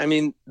 I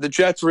mean, the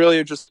Jets really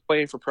are just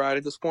playing for pride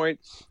at this point,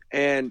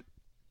 and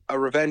a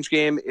revenge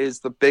game is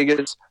the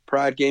biggest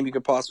pride game you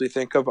could possibly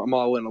think of. I'm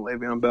all in on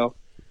Le'Veon Bell.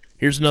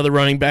 Here's another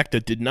running back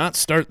that did not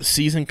start the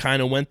season,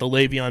 kind of went the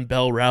Le'Veon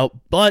Bell route,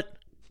 but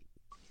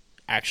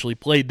actually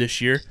played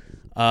this year.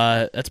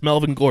 That's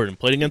Melvin Gordon.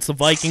 Played against the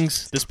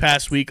Vikings this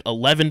past week,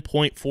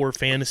 11.4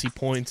 fantasy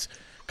points.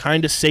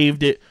 Kind of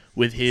saved it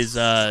with his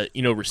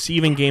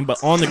receiving game,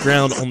 but on the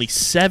ground, only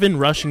 7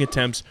 rushing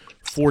attempts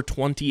for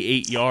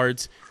 28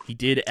 yards. He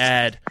did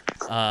add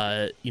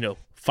 5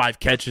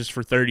 catches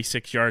for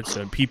 36 yards,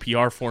 so in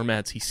PPR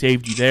formats, he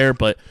saved you there.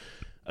 But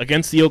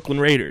against the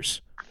Oakland Raiders,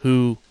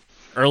 who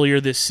earlier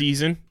this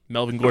season,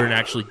 Melvin Gordon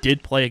actually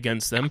did play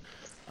against them,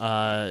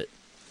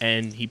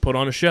 and he put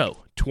on a show.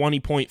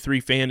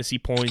 20.3 fantasy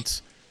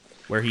points,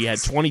 where he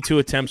had 22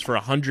 attempts for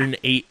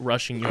 108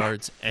 rushing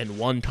yards and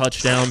 1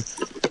 touchdown.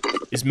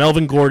 Is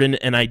Melvin Gordon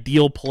an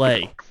ideal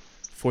play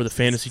for the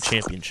fantasy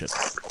championship?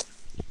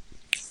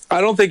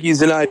 I don't think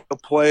he's an ideal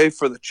play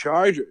for the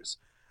Chargers.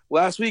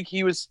 Last week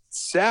he was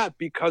sat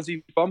because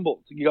he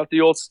fumbled. He got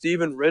the old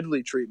Stephen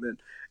Ridley treatment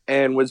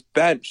and was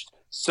benched.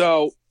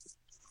 So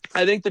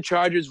I think the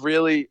Chargers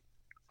really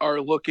are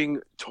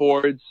looking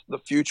towards the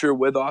future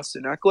with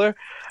Austin Eckler.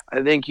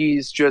 I think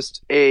he's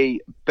just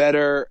a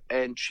better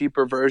and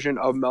cheaper version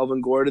of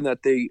Melvin Gordon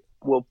that they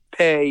will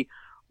pay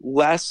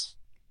less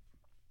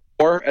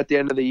for at the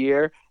end of the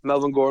year.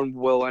 Melvin Gordon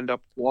will end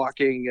up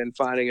walking and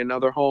finding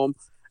another home.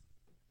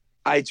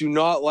 I do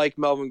not like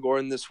Melvin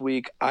Gordon this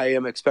week. I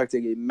am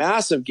expecting a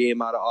massive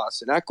game out of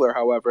Austin Eckler,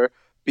 however,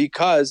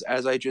 because,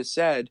 as I just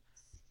said,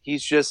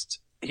 he's just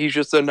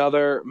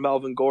another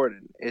Melvin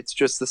Gordon. It's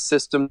just the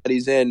system that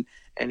he's in,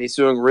 and he's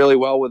doing really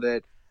well with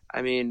it.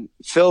 I mean,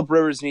 Philip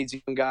Rivers needs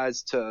young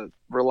guys to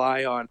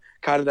rely on,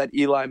 kind of that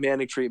Eli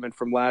Manning treatment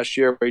from last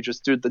year where he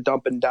just threw the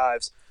dump and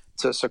dives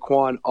to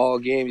Saquon all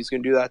game. He's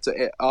going to do that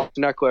to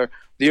Austin Eckler.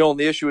 The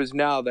only issue is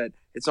now that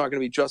it's not going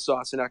to be just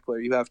Austin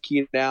Eckler. You have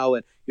Keenan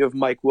Allen. You have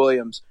Mike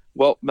Williams.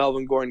 Well,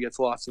 Melvin Gordon gets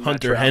lost in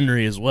Hunter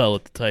Henry as well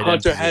at the tight end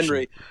Hunter position.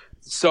 Henry.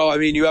 So, I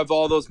mean, you have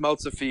all those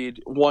mouths to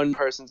feed. One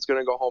person's going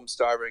to go home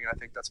starving, and I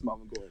think that's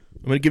Melvin Gordon.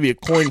 I'm going to give you a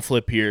coin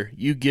flip here.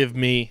 You give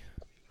me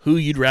who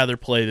you'd rather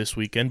play this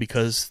weekend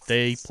because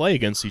they play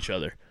against each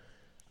other.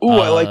 Ooh,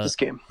 I like this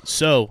game.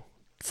 So,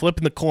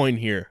 flipping the coin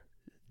here.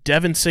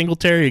 Devin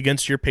Singletary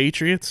against your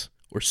Patriots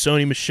or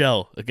Sony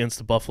Michel against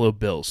the Buffalo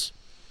Bills?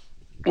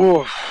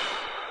 Ooh.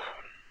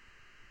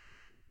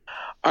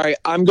 All right,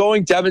 I'm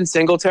going Devin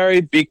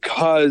Singletary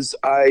because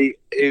I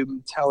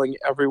am telling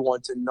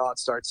everyone to not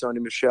start Sony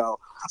Michel.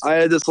 I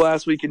had this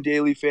last week in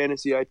Daily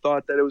Fantasy. I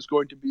thought that it was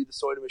going to be the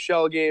Sony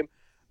Michel game.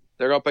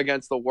 They're up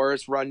against the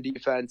worst run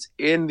defense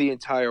in the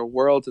entire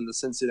world in the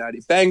Cincinnati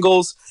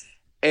Bengals,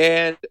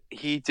 and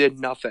he did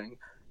nothing.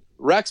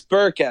 Rex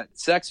Burkhead,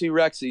 Sexy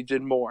Rexy,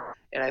 did more,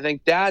 and I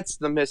think that's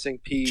the missing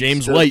piece.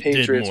 James to White the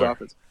Patriots did more.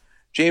 offense.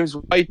 James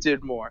White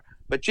did more.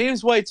 But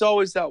James White's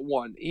always that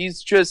one.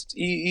 He's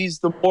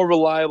the more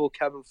reliable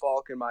Kevin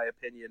Falk, in my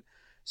opinion.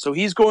 So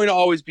he's going to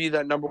always be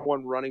that number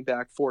one running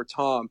back for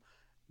Tom.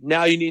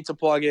 Now you need to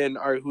plug in,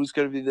 all right, who's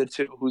going to be the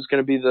two? Who's going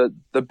to be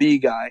the B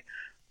guy?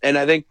 And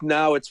I think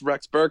now it's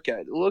Rex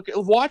Burkhead.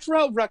 Watch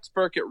how Rex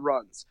Burkhead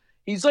runs.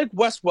 He's like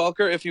Wes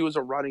Welker if he was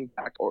a running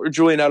back, or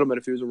Julian Edelman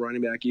if he was a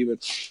running back even.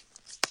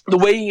 The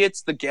way he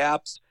hits the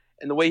gaps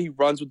and the way he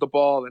runs with the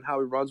ball and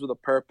how he runs with a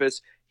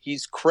purpose,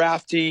 he's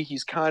crafty,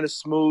 he's kind of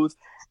smooth.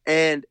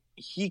 And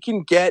he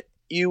can get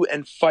you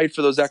and fight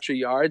for those extra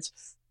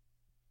yards.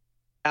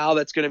 Now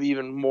that's going to be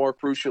even more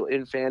crucial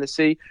in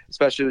fantasy,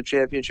 especially the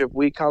championship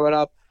week coming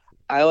up.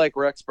 I like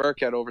Rex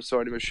Burkhead over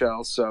Sony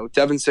Michel, so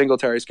Devin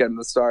Singletary's getting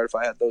the start if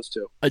I had those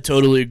two. I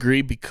totally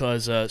agree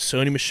because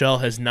Sony Michel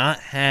has not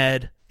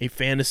had a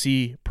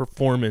fantasy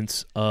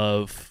performance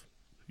of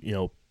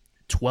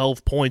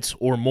 12 points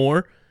or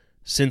more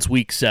since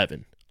week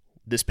 7.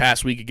 This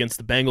past week against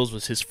the Bengals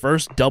was his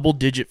first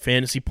double-digit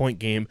fantasy point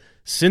game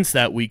since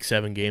that Week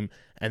 7 game,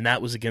 and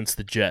that was against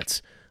the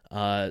Jets.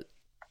 Like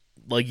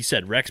you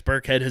said, Rex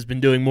Burkhead has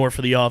been doing more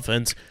for the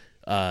offense.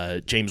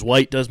 James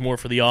White does more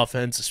for the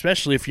offense,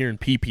 especially if you're in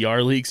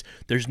PPR leagues.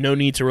 There's no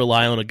need to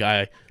rely on a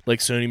guy like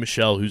Sony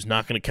Michel who's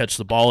not going to catch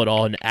the ball at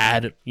all and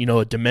add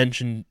a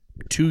dimension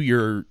to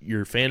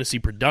your fantasy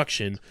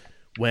production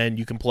when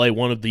you can play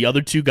one of the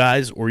other two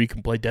guys or you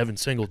can play Devin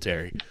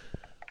Singletary.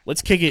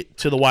 Let's kick it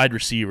to the wide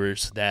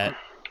receivers that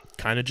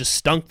kind of just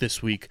stunk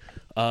this week.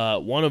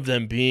 One of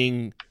them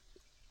being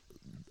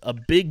a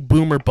big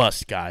boomer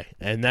bust guy,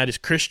 and that is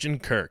Christian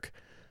Kirk.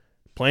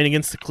 Playing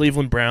against the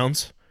Cleveland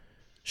Browns,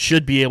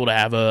 should be able to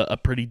have a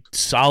pretty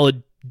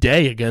solid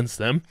day against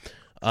them.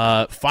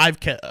 5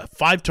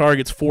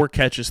 targets, 4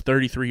 catches,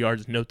 33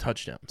 yards, no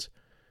touchdowns.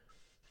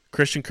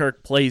 Christian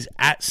Kirk plays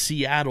at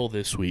Seattle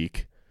this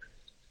week.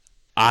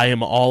 I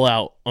am all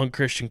out on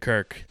Christian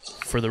Kirk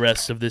for the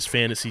rest of this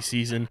fantasy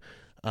season.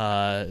 He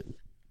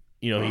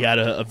had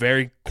a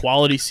very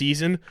quality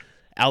season.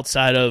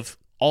 Outside of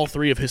all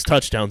 3 of his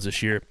touchdowns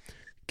this year,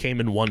 came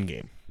in one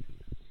game.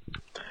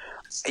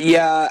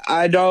 Yeah,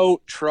 I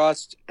don't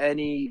trust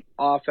any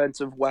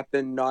offensive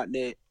weapon not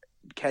named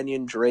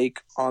Kenyon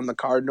Drake on the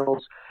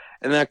Cardinals.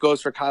 And that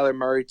goes for Kyler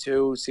Murray,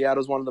 too.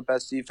 Seattle's one of the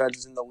best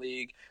defenses in the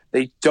league.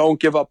 They don't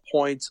give up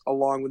points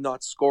along with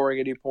not scoring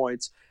any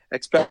points.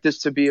 Expect this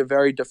to be a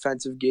very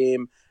defensive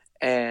game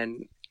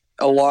and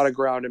a lot of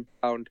ground and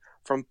pound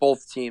from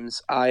both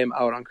teams. I am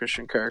out on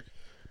Christian Kirk.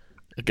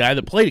 A guy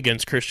that played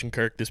against Christian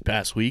Kirk this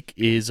past week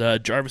is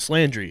Jarvis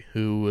Landry,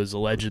 who was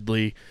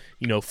allegedly,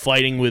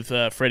 fighting with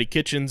Freddie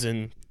Kitchens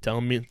and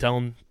telling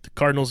the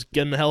Cardinals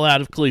getting the hell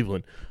out of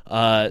Cleveland.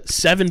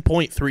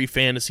 7.3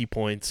 fantasy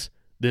points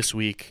this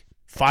week,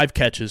 5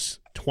 catches,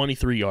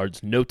 23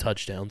 yards, no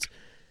touchdowns,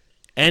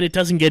 and it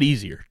doesn't get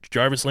easier.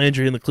 Jarvis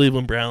Landry and the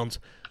Cleveland Browns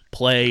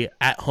play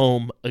at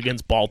home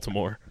against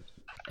Baltimore,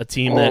 a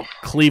team that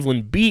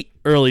Cleveland beat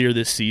earlier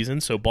this season,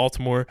 so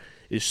Baltimore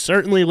is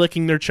certainly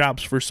licking their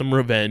chops for some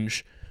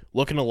revenge,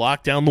 looking to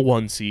lock down the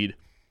 1 seed.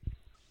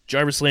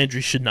 Jarvis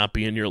Landry should not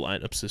be in your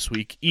lineups this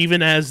week.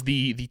 Even as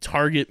the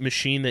target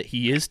machine that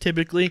he is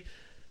typically,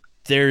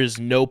 there is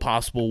no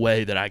possible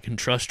way that I can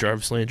trust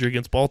Jarvis Landry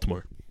against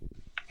Baltimore.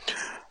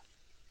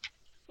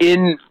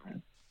 In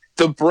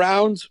the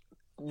Browns'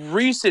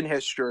 recent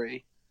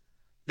history,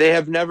 They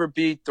have never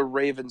beat the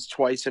Ravens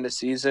twice in a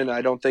season.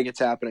 I don't think it's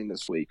happening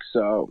this week.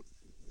 So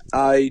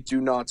I do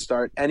not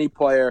start any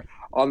player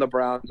on the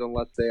Browns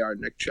unless they are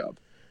Nick Chubb.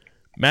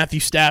 Matthew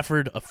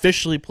Stafford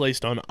officially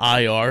placed on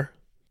IR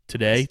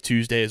today,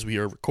 Tuesday, as we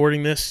are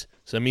recording this.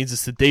 So that means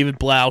it's the David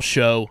Blau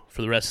show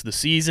for the rest of the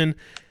season.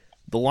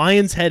 The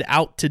Lions head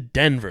out to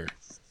Denver,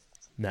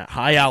 in that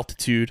high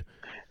altitude.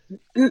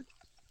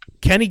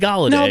 Kenny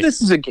Golladay. No,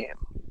 this is a game.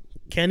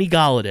 Kenny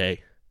Golladay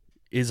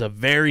is a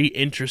very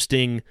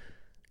interesting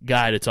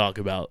guy to talk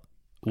about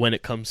when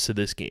it comes to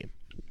this game.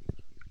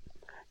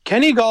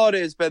 Kenny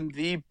Golladay has been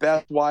the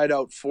best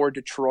wideout for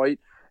Detroit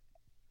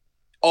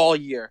all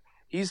year.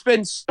 He's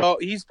been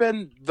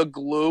the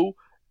glue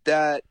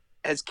that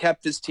has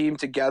kept this team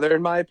together,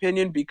 in my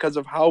opinion, because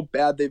of how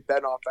bad they've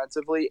been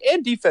offensively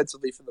and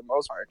defensively for the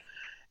most part.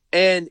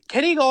 And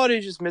Kenny Golladay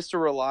is just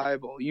Mr.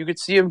 Reliable. You could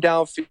see him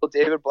downfield.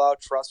 David Blau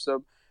trusts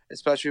him,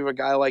 especially with a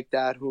guy like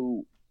that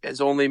who has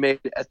only made,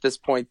 at this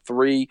point,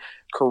 3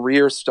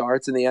 career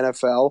starts in the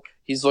NFL.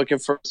 He's looking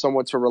for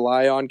someone to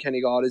rely on.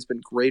 Kenny Golladay has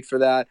been great for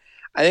that.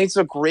 I think it's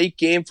a great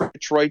game for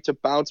Detroit to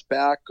bounce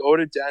back, go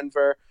to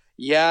Denver.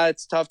 Yeah,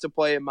 it's tough to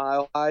play in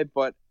Mile High,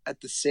 but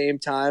at the same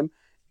time,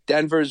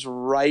 Denver's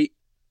right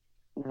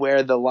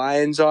where the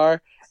Lions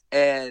are,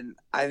 and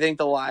I think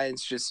the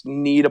Lions just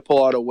need to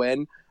pull out a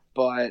win,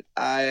 but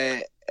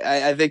I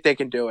think they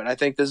can do it. I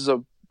think this is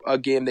a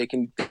game they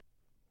can,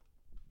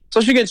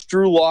 especially against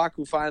Drew Lock,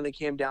 who finally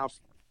came down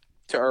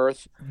to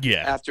earth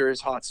after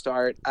his hot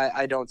start.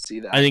 I don't see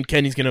that. I think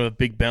Kenny's going to have a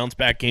big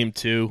bounce-back game,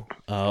 too.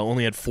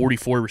 Only had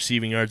 44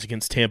 receiving yards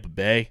against Tampa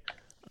Bay.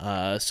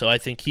 So I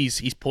think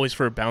he's poised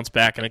for a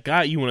bounce-back. And a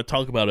guy you want to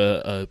talk about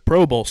a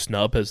Pro Bowl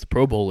snub, as the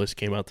Pro Bowl list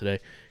came out today.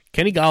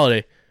 Kenny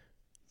Golladay,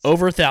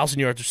 over 1,000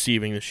 yards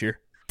receiving this year,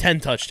 10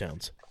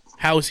 touchdowns.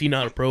 How is he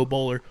not a Pro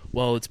Bowler?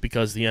 Well, it's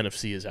because the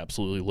NFC is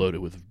absolutely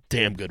loaded with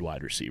damn good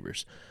wide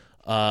receivers.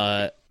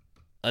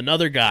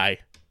 Another guy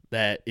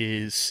that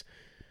is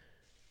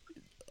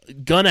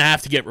going to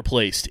have to get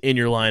replaced in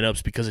your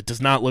lineups because it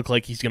does not look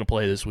like he's going to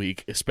play this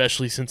week,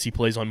 especially since he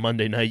plays on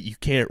Monday night. You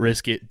can't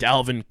risk it.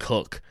 Dalvin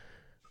Cook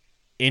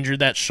injured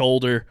that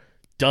shoulder.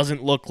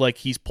 Doesn't look like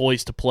he's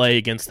poised to play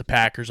against the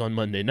Packers on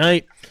Monday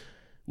night,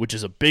 which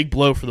is a big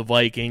blow for the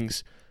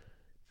Vikings.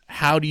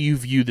 How do you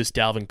view this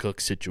Dalvin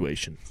Cook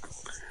situation?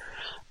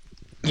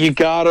 You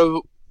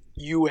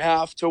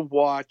have to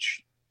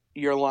watch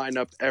your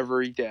lineup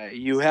every day.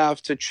 You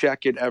have to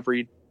check it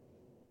every day.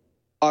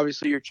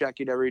 Obviously, you're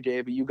checking every day,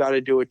 but you got to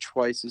do it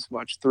twice as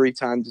much, 3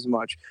 times as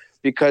much,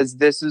 because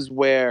this is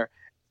where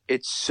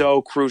it's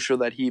so crucial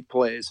that he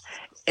plays.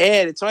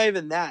 And it's not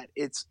even that.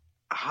 It's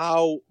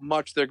how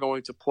much they're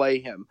going to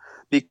play him,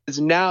 because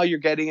now you're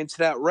getting into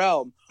that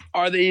realm.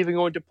 Are they even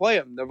going to play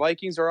him? The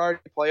Vikings are already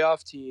a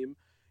playoff team.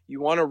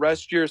 You want to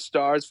rest your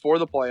stars for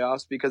the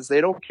playoffs because they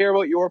don't care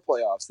about your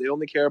playoffs. They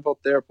only care about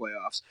their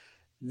playoffs.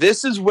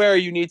 This is where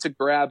you need to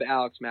grab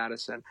Alex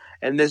Madison,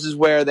 and this is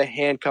where the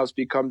handcuffs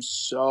become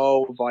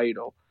so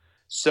vital.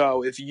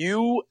 So if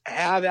you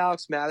have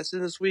Alex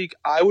Madison this week,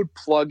 I would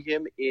plug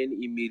him in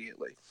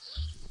immediately.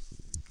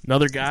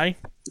 Another guy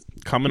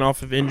coming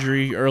off of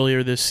injury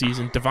earlier this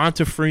season,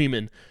 Devonta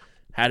Freeman,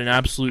 had an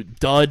absolute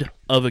dud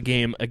of a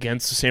game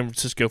against the San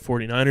Francisco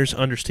 49ers,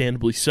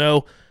 understandably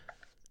so.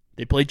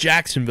 They play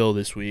Jacksonville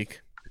this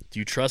week. Do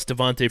you trust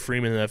Devonta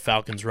Freeman in that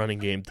Falcons running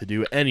game to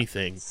do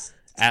anything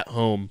at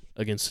home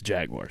against the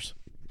Jaguars?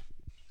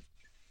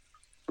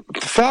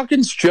 The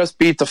Falcons just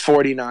beat the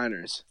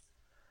 49ers.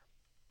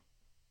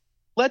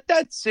 Let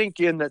that sink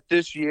in that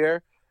this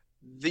year,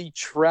 the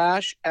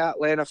trash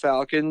Atlanta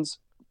Falcons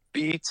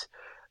beat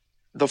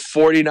the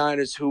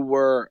 49ers, who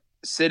were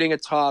sitting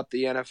atop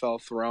the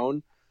NFL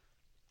throne.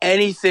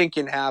 Anything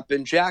can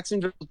happen.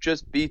 Jacksonville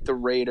just beat the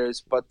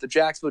Raiders, but the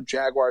Jacksonville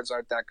Jaguars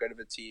aren't that good of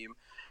a team.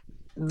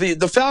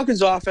 The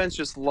Falcons offense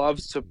just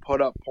loves to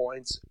put up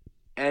points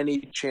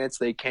any chance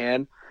they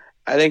can.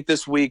 I think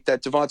this week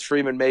that Devonta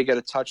Freeman may get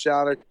a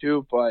touchdown or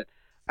 2, but,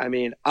 I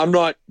mean, I'm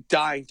not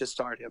dying to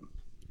start him.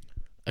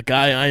 A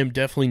guy I am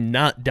definitely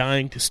not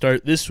dying to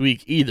start this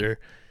week either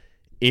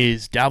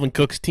is Dalvin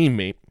Cook's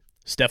teammate,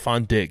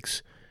 Stephon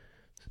Diggs.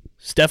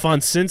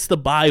 Stephon, since the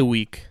bye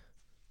week,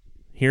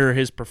 here are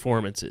his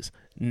performances.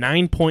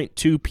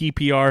 9.2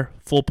 PPR,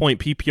 full point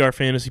PPR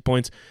fantasy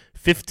points,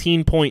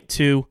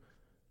 15.2,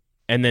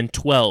 and then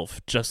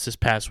 12 just this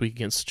past week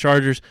against the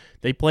Chargers.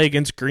 They play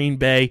against Green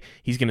Bay.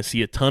 He's going to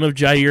see a ton of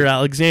Jair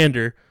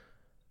Alexander.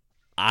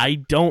 I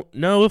don't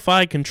know if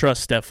I can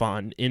trust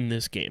Stephon in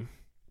this game.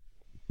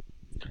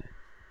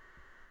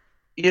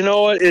 You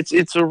know what?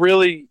 It's a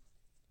really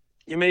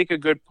 – you make a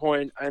good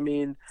point. I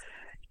mean,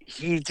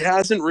 he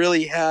hasn't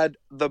really had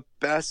the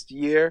best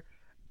year.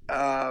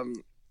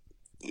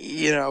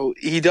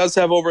 He does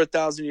have over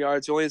 1,000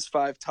 yards. He only has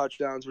 5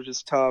 touchdowns, which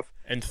is tough.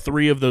 And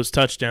 3 of those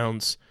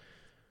touchdowns,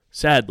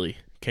 sadly,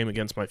 came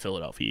against my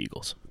Philadelphia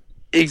Eagles.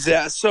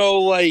 Exactly.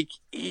 So,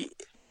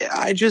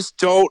 I just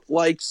don't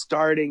like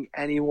starting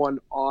anyone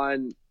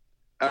on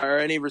or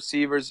any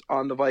receivers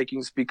on the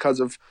Vikings because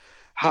of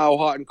how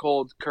hot and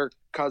cold Kirk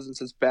Cousins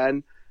has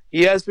been.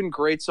 He has been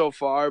great so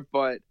far,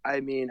 but I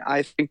mean,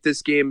 I think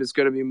this game is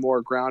going to be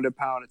more ground and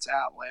pound. It's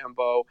at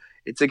Lambeau.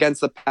 It's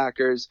against the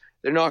Packers.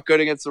 They're not good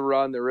against the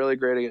run. They're really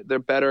great. They're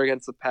better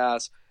against the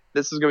pass.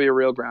 This is going to be a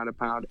real ground and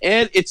pound.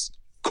 And it's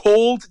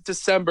cold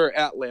December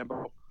at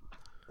Lambeau.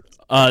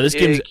 This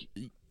game's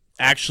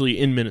actually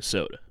in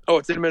Minnesota. Oh,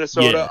 it's in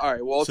Minnesota? Yeah. All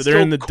right. Well, it's so they're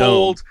still in the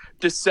cold dome.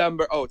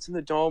 December. Oh, it's in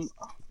the dome?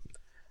 Oh.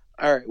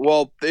 All right.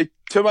 Well,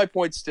 to my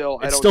point still,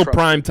 I It's don't still trust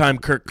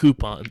primetime Kirk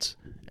Coupons.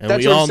 And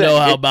That's we what I'm all know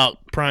saying. how about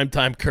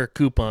primetime Kirk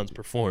Coupons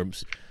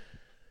performs.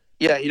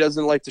 Yeah, he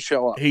doesn't like to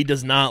show up. He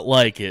does not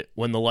like it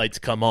when the lights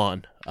come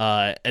on.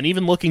 And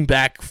even looking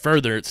back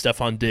further at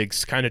Stephon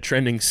Diggs, kind of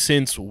trending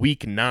since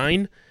week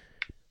 9,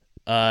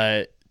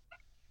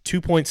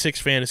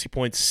 2.6 fantasy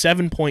points,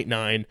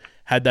 7.9,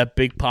 had that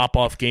big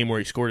pop-off game where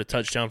he scored a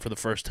touchdown for the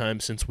first time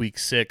since week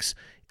 6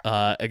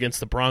 against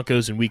the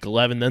Broncos in week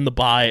 11, then the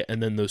bye,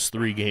 and then those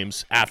 3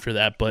 games after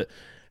that, but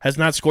has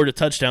not scored a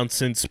touchdown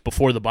since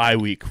before the bye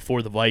week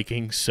for the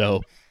Vikings,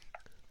 so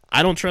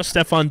I don't trust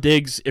Stephon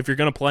Diggs. If you're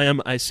going to play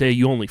him, I say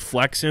you only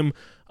flex him,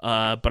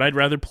 but I'd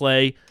rather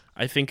play,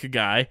 I think, a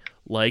guy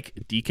like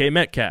DK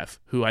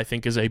Metcalf, who I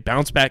think is a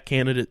bounce-back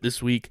candidate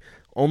this week,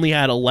 only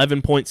had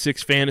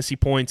 11.6 fantasy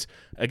points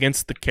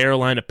against the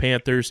Carolina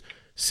Panthers,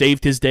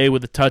 saved his day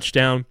with a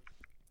touchdown.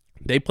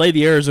 They play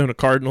the Arizona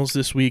Cardinals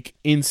this week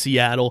in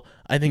Seattle.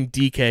 I think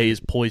DK is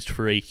poised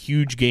for a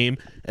huge game,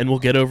 and we'll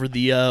get over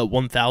the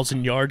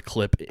 1,000-yard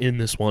clip in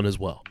this one as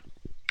well.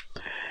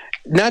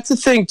 And that's the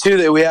thing, too,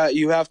 that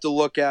you have to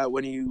look at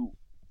when you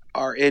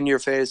are in your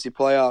fantasy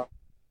playoff.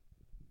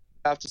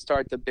 You have to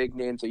start the big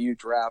names that you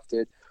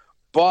drafted.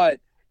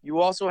 But you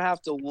also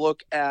have to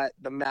look at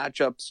the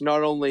matchups,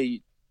 not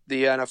only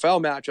the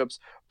NFL matchups,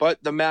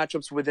 but the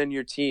matchups within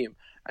your team.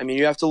 I mean,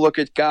 you have to look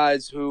at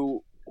guys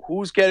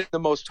who's getting the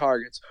most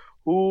targets,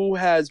 who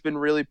has been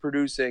really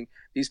producing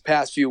these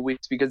past few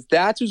weeks, because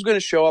that's who's going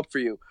to show up for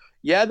you.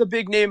 Yeah, the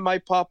big name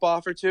might pop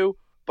off or two,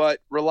 but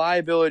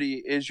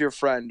reliability is your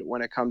friend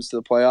when it comes to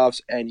the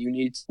playoffs, and you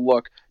need to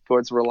look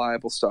towards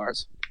reliable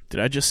stars. Did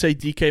I just say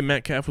DK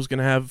Metcalf was going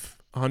to have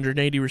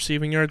 180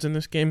 receiving yards in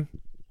this game?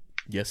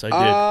 Yes,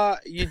 I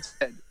did. You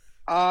did.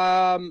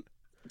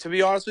 To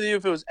be honest with you,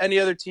 if it was any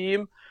other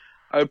team,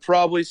 I would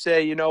probably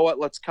say, you know what,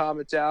 let's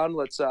calm it down.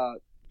 Let's backtrack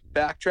a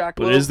little bit.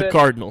 But it is the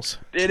Cardinals.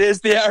 It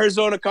is the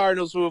Arizona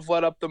Cardinals who have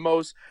let up the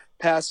most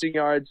passing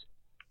yards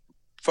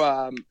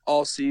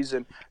all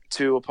season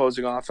to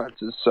opposing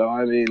offenses. So,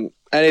 I mean,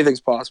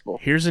 anything's possible.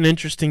 Here's an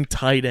interesting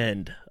tight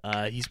end.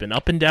 He's been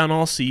up and down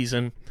all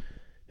season.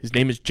 His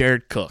name is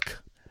Jared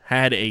Cook.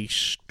 Had a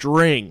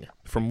string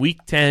from week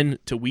 10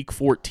 to week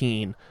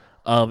 14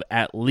 of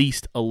at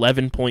least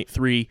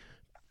 11.3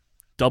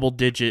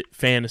 double-digit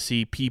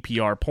fantasy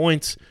PPR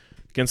points.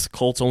 Against the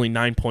Colts, only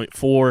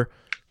 9.4.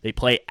 They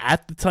play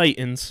at the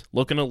Titans,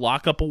 looking to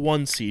lock up a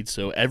 1 seed,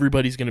 so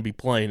everybody's going to be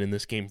playing in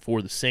this game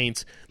for the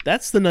Saints.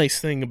 That's the nice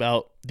thing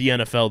about the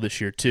NFL this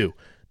year, too.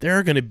 There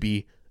are going to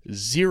be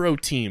 0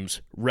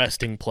 teams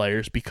resting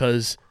players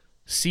because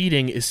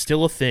seeding is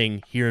still a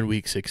thing here in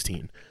Week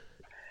 16.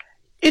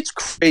 It's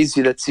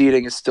crazy that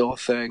seeding is still a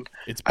thing.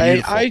 It's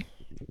beautiful.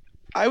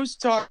 I was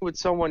talking with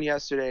someone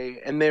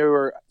yesterday, and they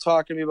were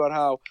talking to me about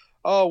how,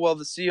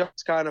 the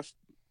Seahawks kind of,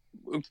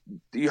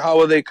 how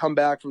will they come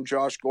back from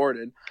Josh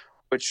Gordon,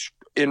 which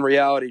in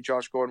reality,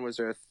 Josh Gordon was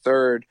their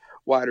 3rd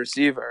wide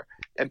receiver.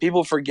 And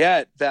people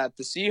forget that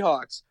the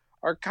Seahawks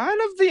are kind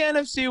of the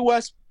NFC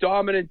West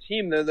dominant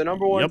team. They're the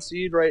number 1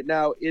 seed right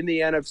now in the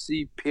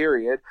NFC,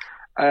 period.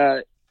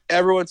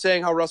 Everyone's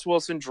saying how Russell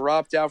Wilson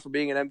dropped out for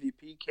being an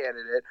MVP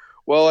candidate.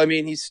 Well, I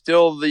mean, he's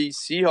still the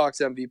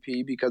Seahawks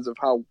MVP because of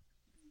how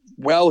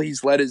well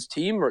he's led his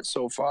team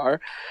so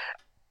far.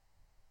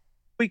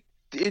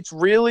 It's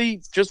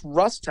really just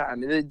rust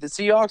time. The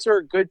Seahawks are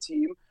a good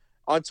team.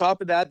 On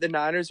top of that, the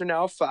Niners are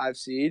now a 5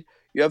 seed.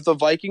 You have the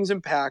Vikings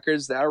and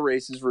Packers. That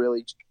race is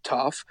really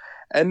tough.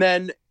 And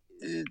then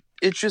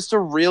it's just a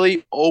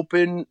really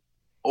open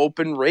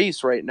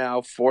race right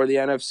now for the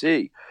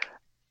NFC.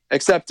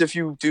 Except if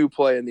you do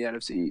play in the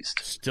NFC East.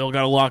 Still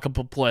got to lock up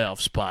a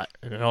playoff spot.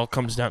 And it all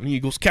comes down to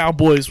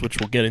Eagles-Cowboys, which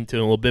we'll get into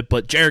in a little bit.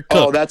 But Jared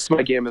Cook. Oh, that's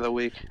my game of the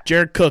week.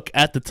 Jared Cook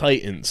at the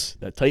Titans.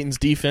 That Titans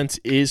defense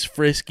is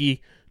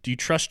frisky. Do you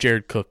trust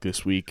Jared Cook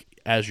this week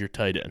as your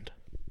tight end?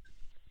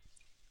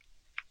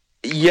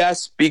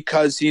 Yes,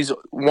 because he's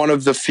one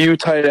of the few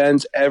tight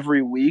ends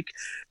every week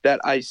that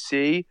I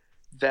see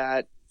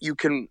that you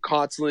can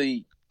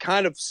constantly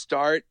kind of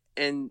start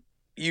and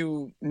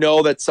you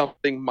know that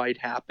something might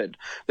happen.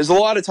 There's a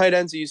lot of tight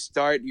ends that you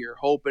start, you're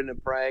hoping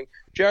and praying.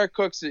 Jared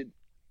Cook's a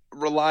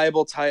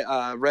reliable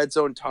red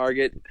zone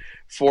target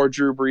for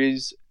Drew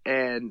Brees,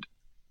 and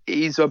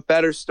he's a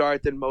better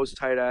start than most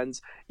tight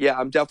ends. Yeah,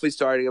 I'm definitely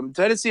starting him.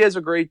 Tennessee has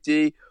a great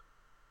D.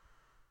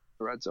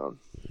 Red zone.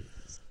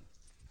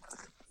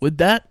 With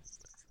that,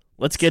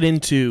 let's get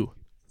into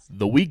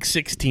the Week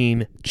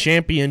 16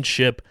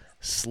 championship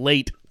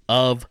slate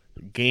of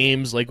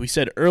games. Like we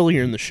said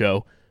earlier in the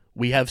show,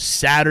 we have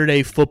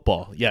Saturday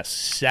football. Yes,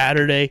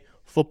 Saturday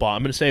football.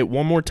 I'm going to say it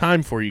one more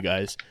time for you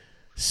guys.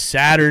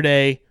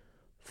 Saturday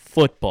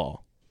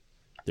football.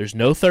 There's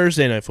no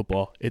Thursday night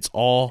football. It's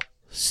all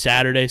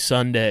Saturday,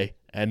 Sunday,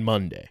 and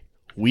Monday.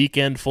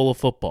 Weekend full of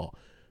football.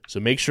 So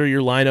make sure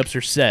your lineups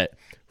are set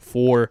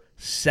for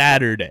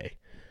Saturday.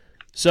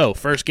 So,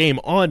 first game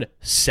on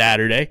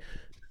Saturday,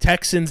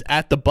 Texans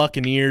at the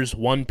Buccaneers,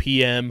 1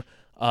 p.m.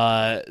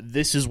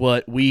 This is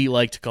what we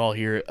like to call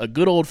here a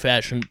good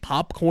old-fashioned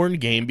popcorn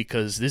game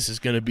because this is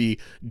going to be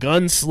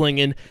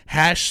gunslinging,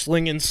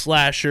 hash-slinging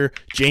slasher,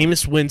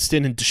 Jameis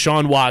Winston and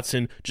Deshaun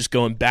Watson just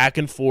going back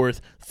and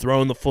forth,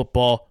 throwing the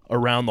football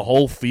around the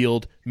whole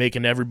field,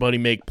 making everybody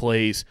make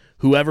plays.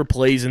 Whoever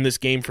plays in this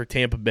game for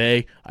Tampa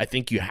Bay, I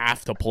think you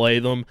have to play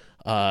them.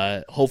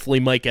 Hopefully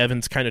Mike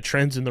Evans kind of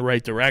trends in the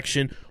right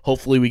direction.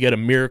 Hopefully we get a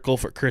miracle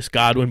for Chris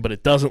Godwin, but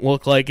it doesn't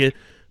look like it.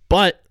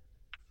 But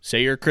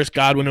say you're a Chris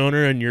Godwin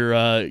owner and your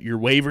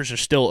waivers are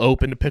still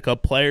open to pick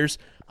up players,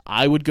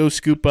 I would go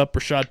scoop up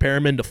Rashad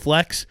Perriman to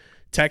flex.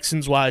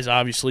 Texans-wise,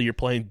 obviously, you're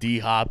playing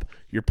D-Hop.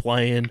 You're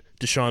playing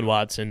Deshaun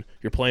Watson.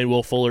 You're playing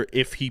Will Fuller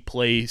if he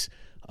plays.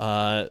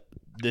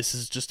 This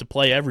is just to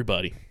play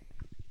everybody.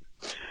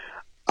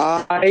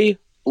 I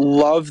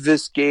love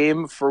this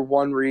game for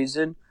one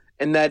reason,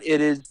 and that it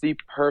is the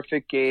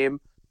perfect game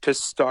to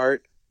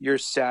start your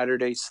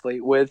Saturday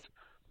slate with.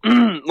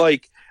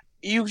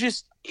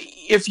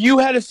 If you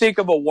had to think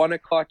of a 1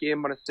 o'clock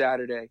game on a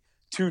Saturday,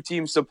 2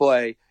 teams to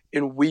play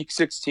in Week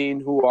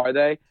 16, who are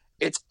they?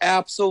 It's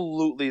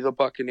absolutely the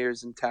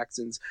Buccaneers and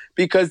Texans,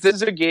 because this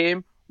is a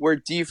game where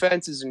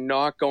defense is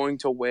not going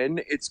to win.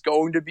 It's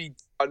going to be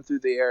done through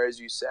the air, as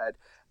you said.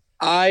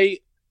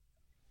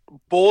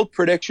 Bold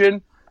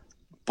prediction,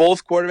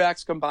 both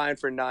quarterbacks combined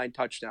for 9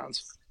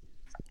 touchdowns.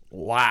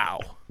 Wow.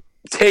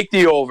 Take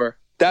the over.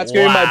 That's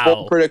going to be my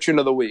bold prediction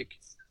of the week.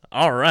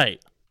 All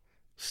right.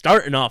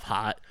 Starting off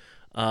hot.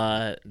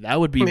 That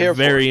would be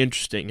very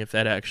interesting if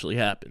that actually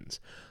happens.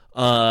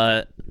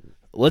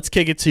 Let's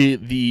kick it to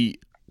the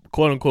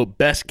quote-unquote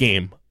best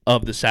game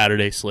of the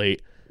Saturday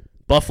slate.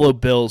 Buffalo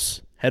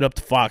Bills head up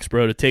to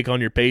Foxborough to take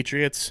on your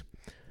Patriots.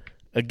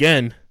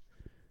 Again,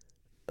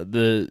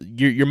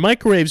 your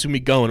microwave's going to be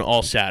going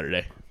all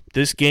Saturday.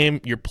 This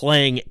game, you're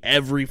playing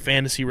every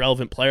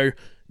fantasy-relevant player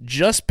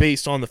just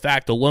based on the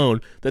fact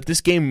alone that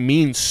this game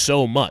means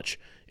so much.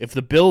 If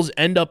the Bills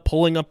end up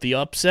pulling up the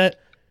upset,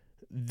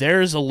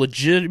 there's a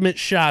legitimate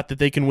shot that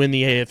they can win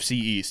the AFC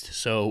East.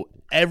 So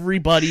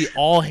everybody,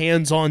 all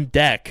hands on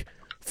deck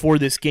for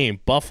this game.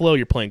 Buffalo,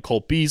 you're playing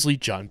Cole Beasley,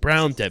 John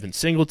Brown, Devin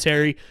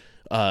Singletary,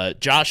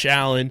 Josh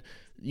Allen.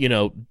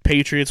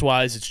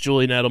 Patriots-wise, it's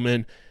Julian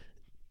Edelman,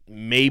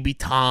 maybe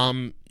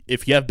Tom.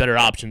 If you have better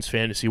options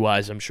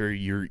fantasy-wise, I'm sure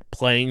you're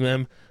playing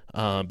them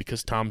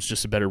because Tom's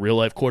just a better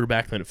real-life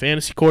quarterback than a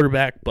fantasy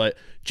quarterback. But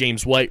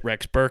James White,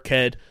 Rex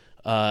Burkhead.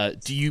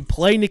 Do you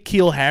play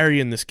N'Keal Harry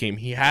in this game?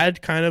 He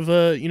had kind of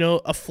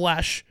a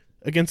flash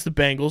against the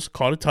Bengals,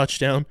 caught a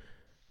touchdown.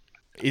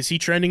 Is he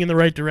trending in the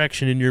right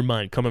direction in your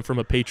mind, coming from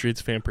a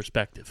Patriots fan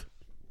perspective?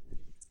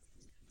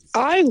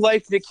 I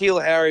like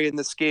N'Keal Harry in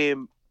this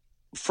game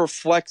for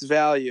flex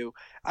value.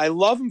 I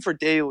love him for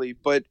daily,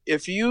 but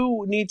if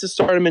you need to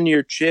start him in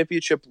your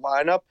championship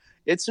lineup,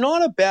 it's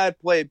not a bad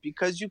play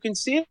because you can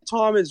see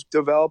Tom is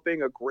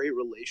developing a great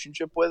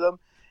relationship with him,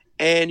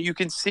 and you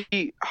can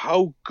see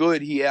how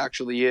good he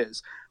actually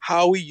is,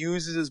 how he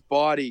uses his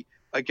body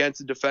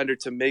against a defender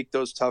to make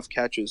those tough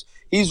catches.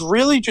 He's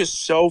really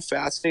just so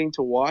fascinating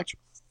to watch.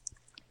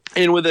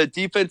 And with a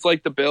defense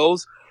like the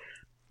Bills,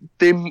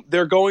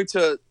 they're going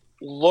to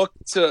look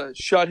to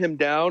shut him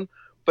down,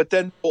 but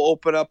then will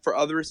open up for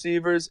other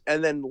receivers.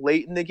 And then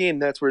late in the game,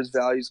 that's where his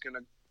value is going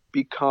to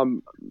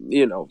become,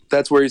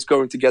 that's where he's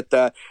going to get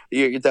that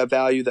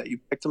value that you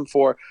picked him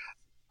for.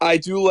 I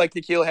do like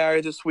N'Keal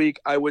Harry this week.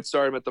 I would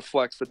start him at the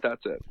flex, but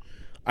that's it.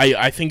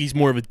 I think he's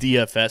more of a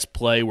DFS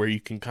play where you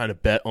can kind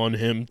of bet on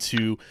him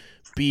to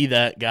be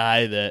that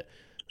guy that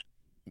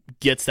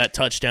gets that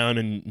touchdown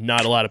and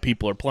not a lot of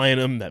people are playing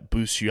him. That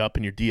boosts you up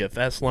in your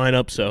DFS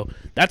lineup. So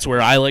that's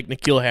where I like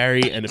N'Keal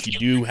Harry, and if you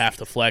do have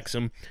to flex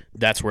him,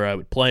 that's where I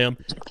would play him.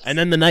 And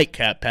then the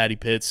nightcap, Patty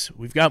Pitts.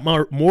 We've got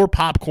more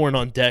popcorn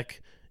on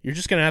deck. You're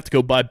just going to have to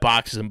go buy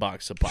boxes and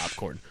boxes of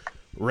popcorn.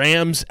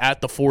 Rams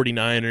at the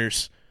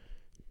 49ers.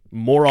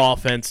 More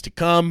offense to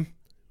come.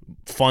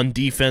 Fun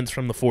defense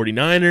from the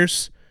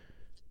 49ers.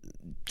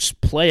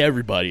 Just play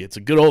everybody. It's a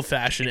good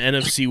old-fashioned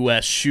NFC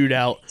West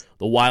shootout.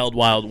 The Wild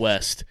Wild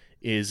West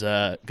is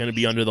going to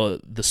be under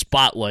the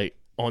spotlight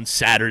on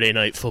Saturday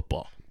Night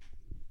Football.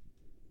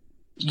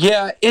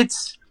 Yeah,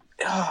 it's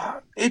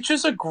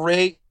just a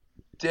great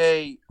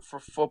day for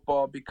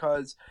football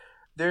because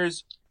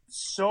there's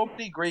so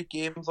many great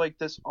games like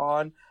this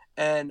on,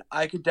 and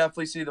I could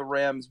definitely see the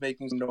Rams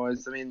making some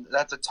noise. I mean,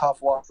 that's a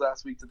tough loss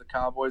last week to the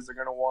Cowboys. They're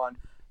going to want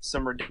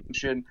some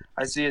redemption.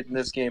 I see it in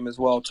this game as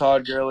well.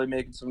 Todd Gurley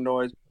making some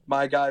noise.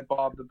 My guy,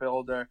 Bob the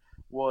Builder,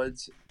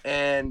 Woods,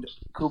 and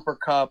Cooper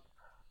Kupp,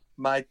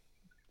 my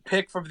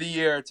pick for the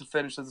year to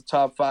finish as a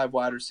top 5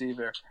 wide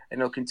receiver,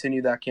 and he'll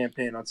continue that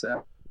campaign on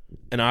Saturday.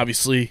 And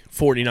obviously,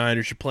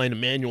 49ers, you're playing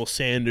Emmanuel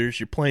Sanders,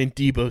 you're playing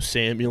Deebo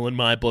Samuel in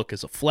my book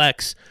as a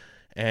flex,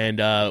 And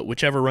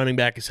whichever running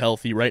back is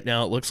healthy right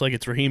now, it looks like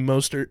it's Raheem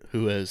Mostert,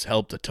 who has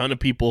helped a ton of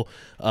people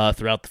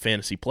throughout the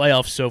fantasy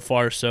playoffs so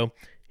far. So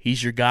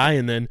he's your guy.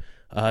 And then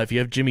if you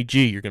have Jimmy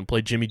G, you're going to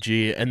play Jimmy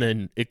G. And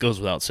then it goes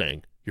without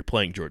saying, you're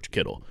playing George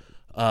Kittle.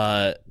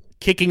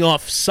 Kicking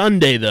off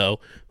Sunday, though,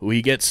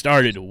 we get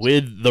started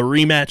with the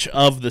rematch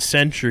of the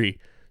century.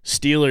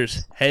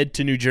 Steelers head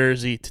to New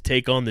Jersey to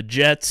take on the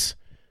Jets.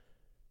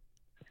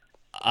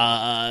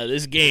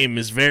 This game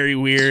is very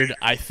weird.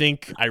 I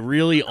think I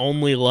really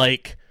only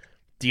like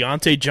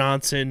Deontay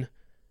Johnson,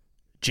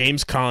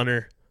 James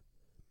Conner,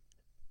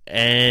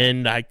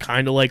 and I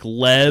kind of like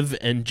Lev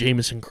and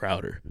Jamison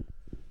Crowder.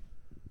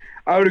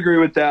 I would agree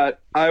with that.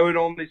 I would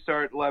only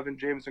start Lev and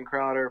Jamison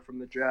Crowder from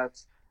the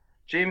Jets.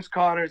 James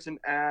Conner's an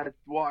ad.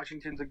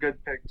 Washington's a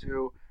good pick,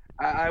 too.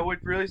 I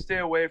would really stay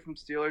away from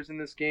Steelers in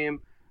this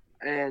game,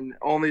 and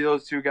only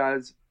those two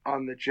guys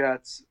on the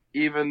Jets,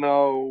 even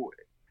though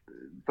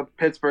the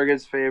Pittsburgh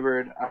is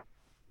favored.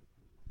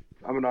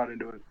 I'm not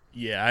into it.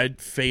 Yeah, I'd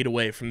fade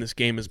away from this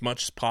game as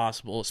much as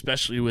possible,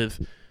 especially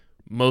with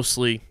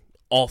mostly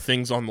all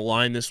things on the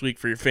line this week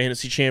for your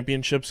fantasy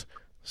championships.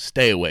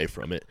 Stay away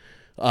from it.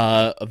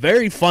 A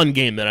very fun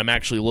game that I'm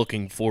actually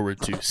looking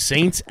forward to.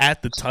 Saints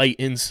at the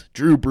Titans.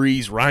 Drew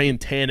Brees, Ryan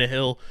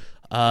Tannehill.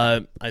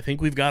 I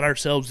think we've got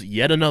ourselves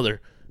yet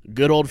another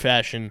good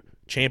old-fashioned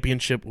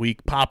championship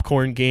week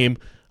popcorn game.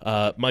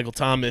 Michael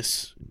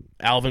Thomas,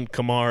 Alvin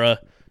Kamara,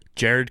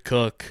 Jared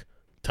Cook,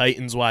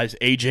 Titans-wise,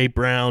 A.J.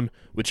 Brown.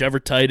 Whichever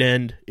tight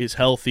end is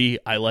healthy,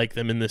 I like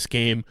them in this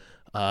game.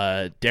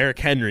 Derrick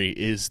Henry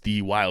is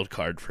the wild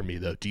card for me,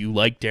 though. Do you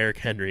like Derrick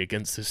Henry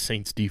against this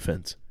Saints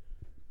defense?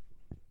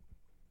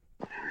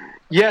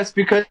 Yes,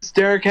 because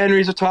Derrick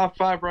Henry's a top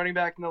 5 running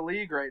back in the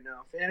league right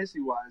now,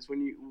 fantasy-wise.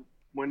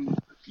 When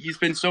he's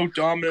been so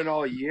dominant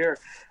all year,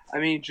 I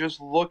mean,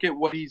 just look at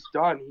what he's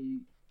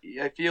done.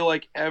 I feel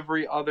like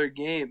every other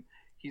game,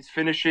 he's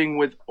finishing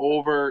with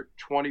over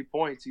 20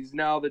 points. He's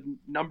now the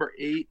number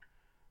 8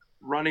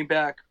 running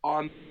back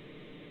on.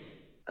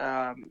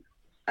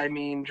 I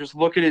mean, just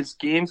look at his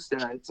game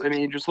stats. I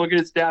mean, just look at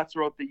his stats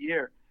throughout the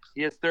year.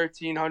 He has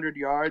 1,300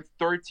 yards,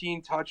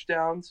 13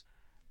 touchdowns.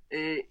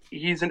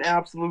 He's an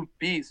absolute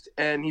beast,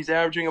 and he's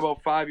averaging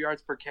about 5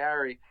 yards per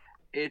carry.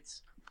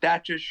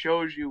 That just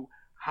shows you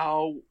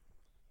how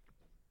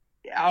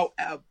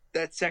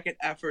that second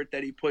effort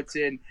that he puts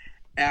in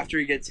after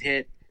he gets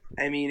hit.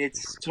 I mean,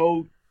 it's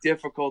so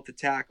difficult to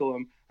tackle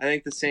him. I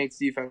think the Saints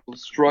defense will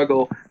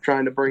struggle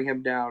trying to bring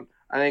him down.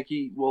 I think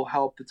he will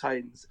help the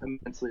Titans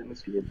immensely in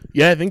this game.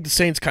 Yeah, I think the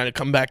Saints kind of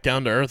come back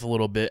down to earth a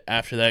little bit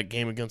after that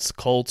game against the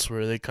Colts,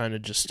 where they kind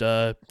of just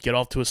get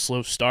off to a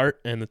slow start,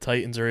 and the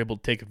Titans are able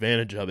to take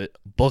advantage of it,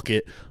 book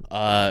it.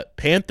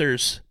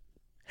 Panthers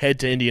head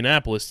to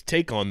Indianapolis to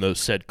take on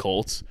those said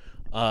Colts.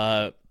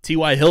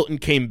 T.Y. Hilton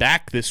came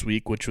back this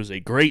week, which was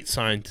a great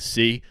sign to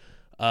see.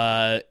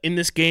 In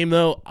this game,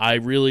 though, I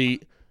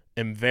really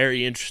am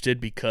very interested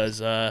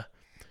because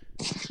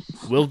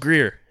Will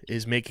Grier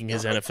is making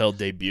his NFL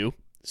debut.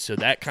 So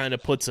that kind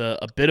of puts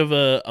a bit of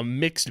a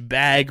mixed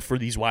bag for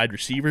these wide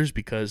receivers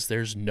because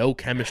there's no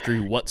chemistry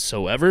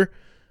whatsoever.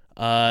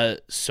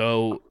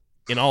 So,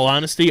 in all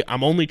honesty,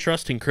 I'm only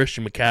trusting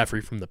Christian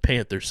McCaffrey from the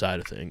Panthers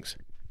side of things.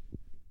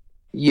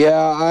 Yeah,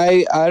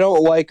 I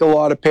don't like a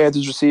lot of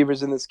Panthers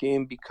receivers in this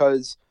game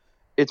because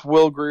it's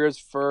Will Grier's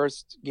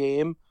first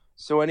game.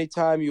 So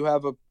anytime you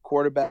have a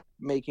quarterback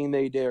making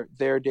their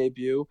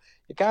debut,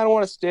 you kind of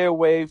want to stay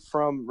away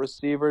from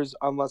receivers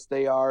unless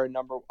they are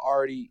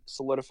already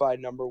solidified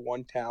number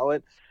 1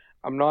 talent.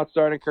 I'm not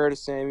starting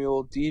Curtis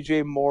Samuel.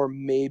 DJ Moore,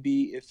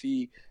 maybe, if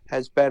he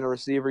has been a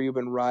receiver you've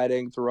been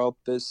riding throughout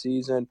this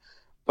season.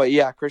 But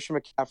yeah, Christian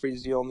McCaffrey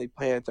is the only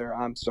Panther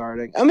I'm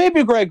starting. And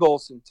maybe Greg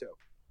Olsen, too.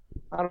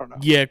 I don't know.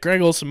 Yeah,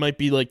 Greg Olsen might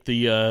be like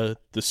the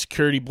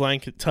security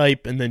blanket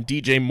type, and then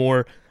DJ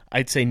Moore,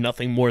 I'd say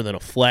nothing more than a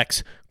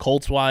flex.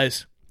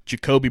 Colts-wise,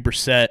 Jacoby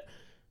Brissett,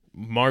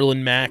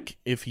 Marlon Mack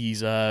if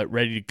he's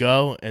ready to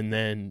go, and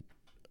then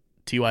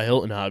T.Y.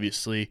 Hilton,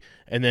 obviously,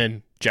 and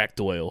then Jack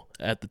Doyle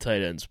at the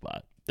tight end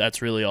spot.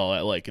 That's really all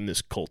I like in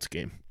this Colts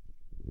game.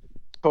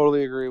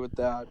 Totally agree with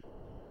that.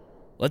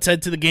 Let's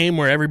head to the game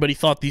where everybody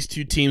thought these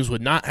two teams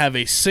would not have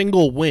a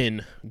single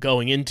win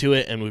going into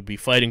it and would be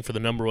fighting for the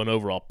number 1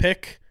 overall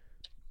pick.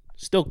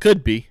 Still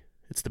could be.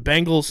 It's the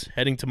Bengals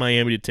heading to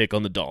Miami to take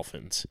on the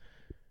Dolphins.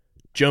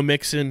 Joe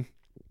Mixon,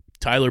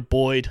 Tyler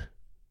Boyd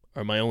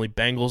are my only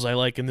Bengals I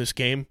like in this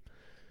game.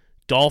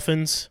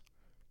 Dolphins,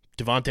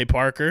 Devontae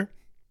Parker,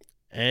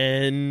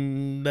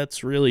 and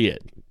that's really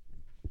it.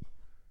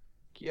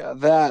 Yeah,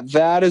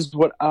 that is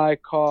what I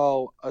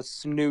call a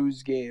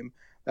snooze game.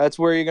 That's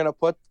where you're gonna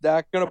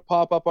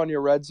pop up on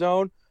your red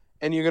zone,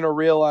 and you're gonna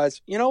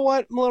realize, you know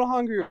what, I'm a little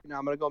hungry right now.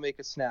 I'm gonna go make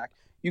a snack.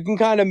 You can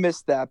kind of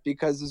miss that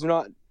because there's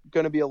not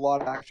gonna be a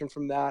lot of action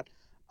from that.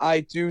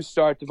 I do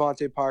start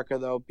Devontae Parker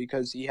though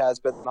because he has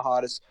been one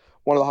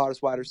of the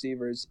hottest wide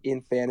receivers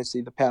in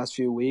fantasy the past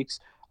few weeks.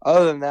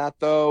 Other than that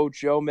though,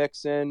 Joe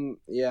Mixon,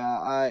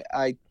 yeah,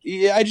 I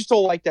just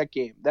don't like that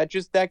game.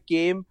 That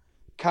game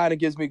kind of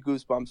gives me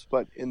goosebumps,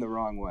 but in the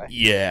wrong way.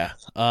 Yeah.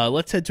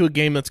 Let's head to a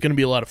game that's going to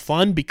be a lot of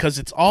fun because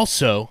it's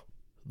also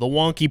the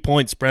wonky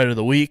point spread of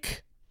the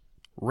week.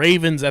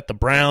 Ravens at the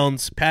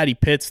Browns. Patty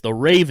Pitts, the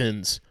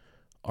Ravens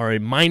are a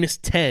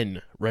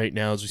 -10 right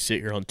now as we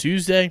sit here on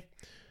Tuesday.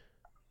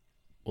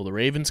 Will the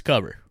Ravens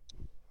cover?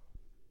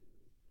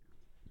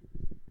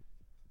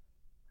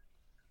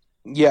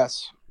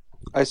 Yes,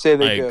 I say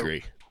they do. I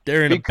agree.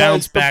 They're in Because a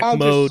bounce back the Browns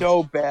mode. are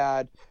so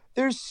bad.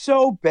 They're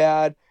so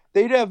bad.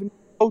 They have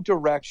no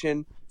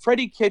direction.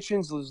 Freddie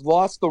Kitchens has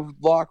lost the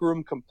locker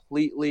room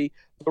completely.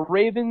 The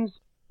Ravens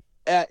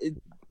have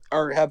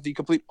the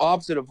complete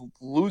opposite of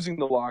losing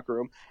the locker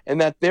room, and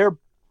that they're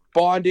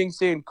bonding,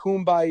 saying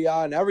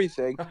kumbaya and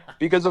everything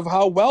because of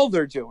how well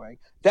they're doing.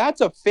 That's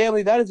a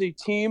family. That is a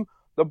team.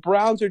 The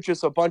Browns are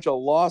just a bunch of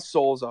lost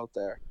souls out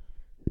there.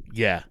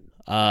 Yeah.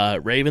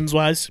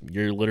 Ravens-wise,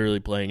 you're literally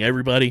playing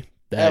everybody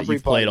that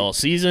you've played all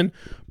season.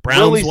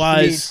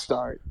 Browns-wise,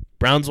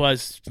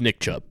 Nick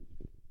Chubb.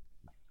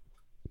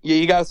 Yeah,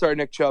 you got to start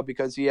Nick Chubb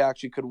because he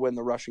actually could win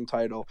the rushing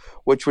title,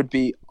 which would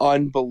be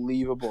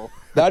unbelievable.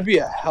 That'd be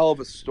a hell of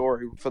a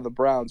story for the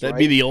Browns. That'd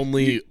be the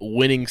only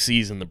winning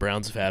season the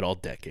Browns have had all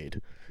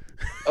decade.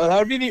 That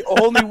would be the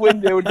only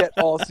win they would get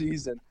all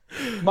season.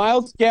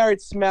 Myles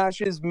Garrett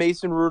smashes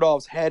Mason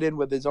Rudolph's head in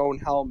with his own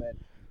helmet,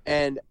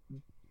 and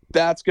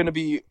that's going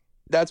to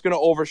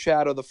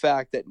overshadow the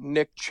fact that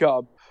Nick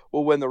Chubb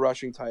will win the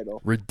rushing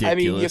title. Ridiculous. I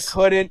mean, you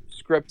couldn't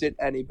script it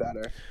any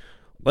better.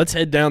 Let's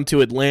head down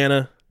to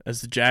Atlanta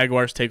as the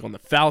Jaguars take on the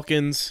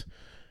Falcons.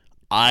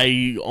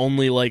 I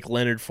only like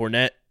Leonard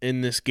Fournette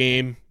in this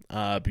game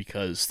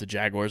because the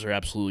Jaguars are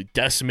absolutely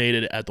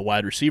decimated at the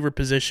wide receiver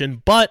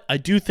position, but I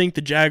do think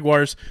the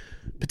Jaguars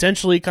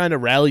potentially kind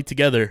of rally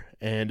together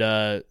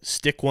and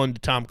stick one to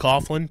Tom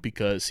Coughlin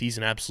because he's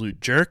an absolute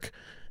jerk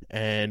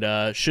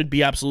and should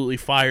be absolutely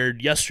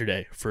fired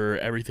yesterday for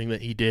everything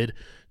that he did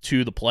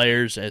to the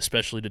players,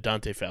 especially to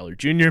Dante Fowler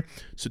Jr.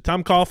 So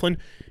Tom Coughlin,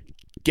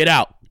 get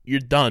out. You're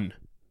done.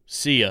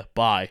 See ya.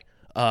 Bye.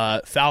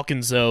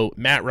 Falcons, though,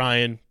 Matt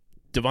Ryan,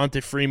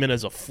 Devonta Freeman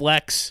as a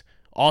flex,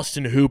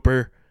 Austin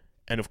Hooper,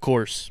 and, of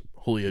course,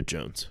 Julio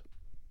Jones.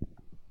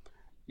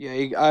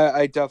 Yeah,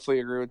 I definitely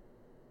agree with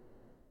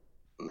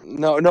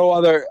no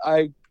other.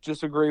 I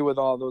just agree with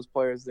all those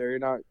players there. You're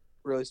not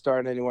really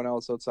starting anyone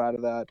else outside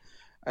of that.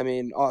 I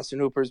mean, Austin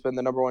Hooper's been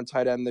the number one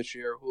tight end this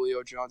year.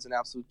 Julio Jones, an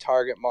absolute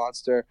target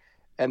monster.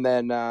 And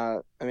then,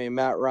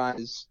 Matt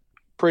Ryan is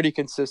pretty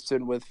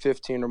consistent with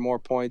 15 or more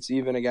points,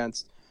 even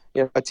against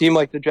a team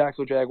like the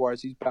Jacksonville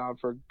Jaguars. He's bound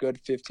for a good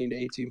 15 to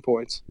 18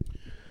 points.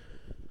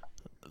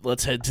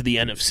 Let's head to the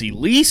NFC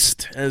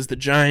least as the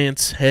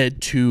Giants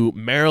head to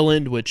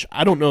Maryland, which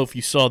I don't know if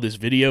you saw this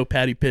video,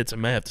 Patty Pitts. I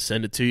might have to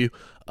send it to you.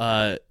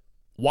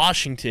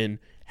 Washington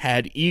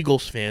had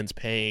Eagles fans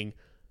paying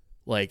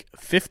like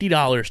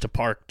 $50 to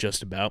park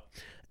just about.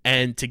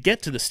 And to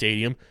get to the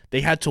stadium, they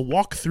had to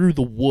walk through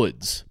the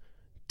woods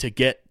to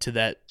get to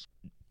that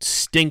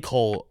stink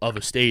hole of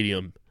a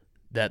stadium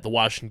that the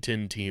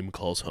Washington team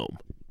calls home.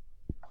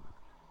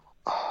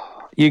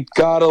 You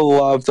gotta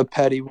love the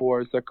petty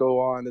wars that go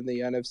on in the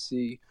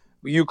NFC.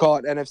 You call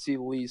it NFC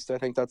least. I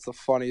think that's the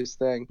funniest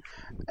thing.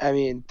 I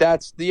mean,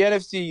 that's the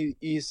NFC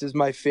East is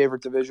my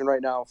favorite division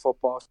right now in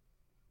football.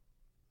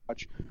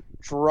 Much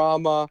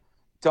drama,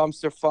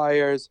 dumpster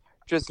fires,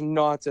 just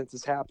nonsense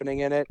is happening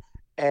in it.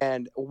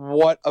 And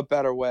what a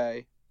better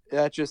way.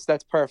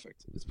 That's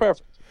perfect. It's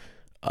perfect.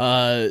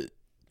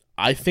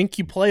 I think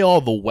you play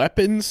all the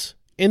weapons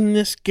in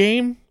this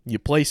game. You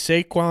play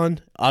Saquon.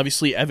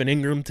 Obviously, Evan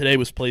Ingram today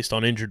was placed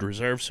on injured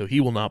reserve, so he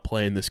will not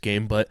play in this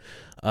game. But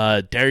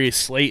Darius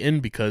Slayton,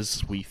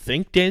 because we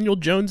think Daniel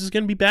Jones is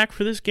going to be back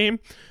for this game.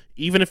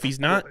 Even if he's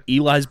not,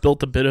 Eli's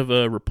built a bit of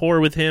a rapport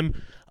with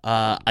him.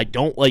 I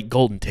don't like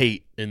Golden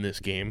Tate in this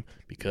game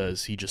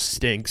because he just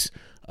stinks.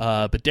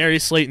 But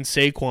Darius Slayton,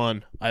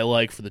 Saquon, I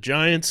like for the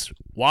Giants.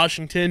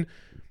 Washington,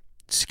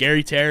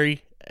 Scary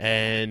Terry,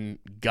 and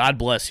God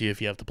bless you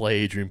if you have to play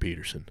Adrian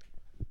Peterson.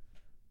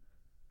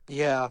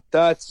 Yeah,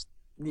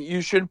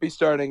 you shouldn't be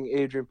starting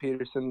Adrian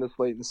Peterson this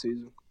late in the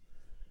season.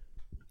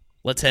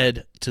 Let's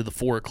head to the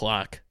 4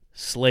 o'clock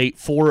slate.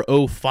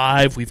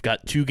 4:05. We've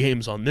got two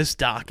games on this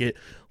docket.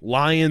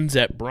 Lions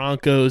at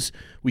Broncos.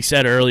 We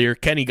said earlier,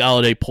 Kenny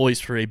Golladay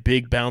poised for a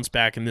big bounce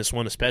back in this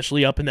one,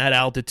 especially up in that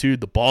altitude.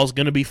 The ball's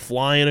going to be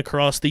flying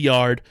across the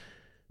yard.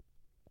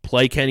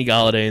 Play Kenny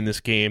Golladay in this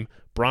game.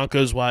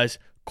 Broncos-wise,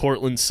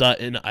 Cortland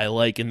Sutton, I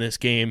like in this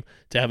game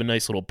to have a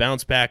nice little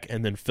bounce back,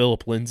 and then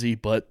Phillip Lindsay,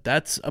 but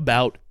that's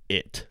about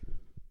it.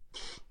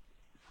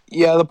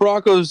 Yeah, the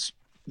Broncos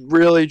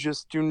really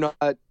just do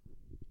not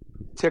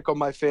tickle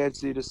my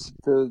fancy,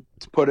 to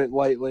put it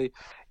lightly,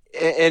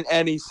 in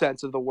any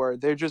sense of the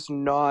word. They're just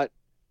not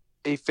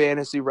a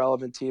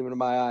fantasy-relevant team in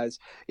my eyes.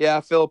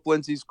 Yeah, Phillip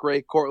Lindsay's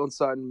great, Cortland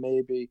Sutton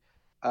maybe,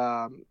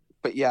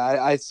 but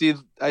yeah, I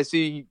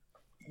see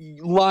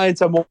Lions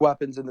have more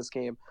weapons in this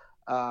game.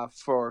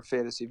 For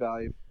fantasy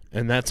value.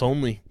 And that's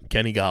only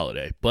Kenny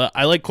Golladay. But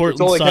I like Cortland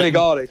Sutton. It's only Kenny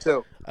Golladay,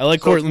 too. I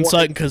like Cortland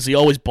Sutton because he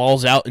always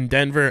balls out in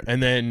Denver,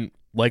 and then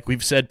like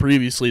we've said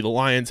previously, the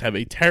Lions have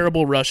a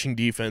terrible rushing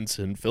defense,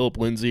 and Phillip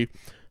Lindsay,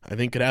 I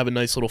think, could have a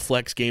nice little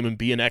flex game and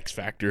be an X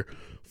factor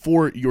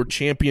for your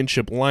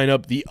championship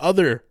lineup. The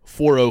other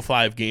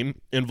 4:05 game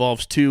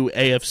involves two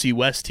AFC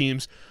West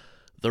teams.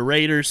 The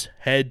Raiders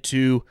head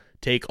to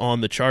take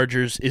on the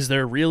Chargers. Is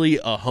there really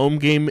a home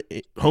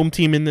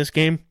team in this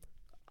game?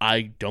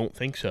 I don't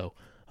think so,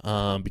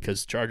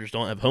 because Chargers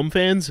don't have home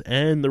fans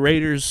and the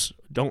Raiders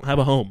don't have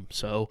a home.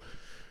 So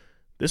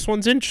this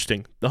one's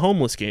interesting. The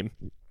homeless game.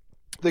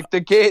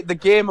 The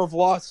game of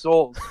lost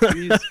souls.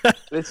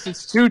 It's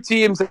just two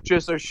teams that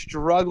just are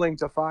struggling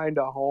to find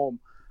a home.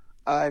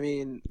 I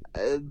mean,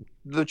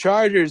 the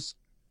Chargers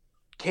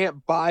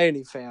can't buy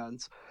any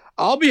fans.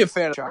 I'll be a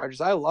fan of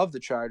Chargers. I love the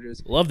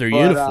Chargers. Love their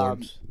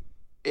uniforms.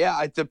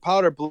 Yeah, the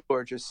powder blue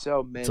are just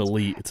so mint. It's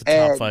elite. It's a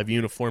top 5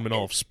 uniform in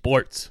all of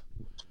sports.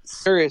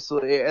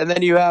 Seriously. And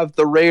then you have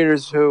the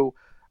Raiders, who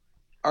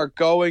are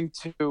going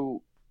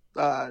to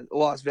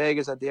Las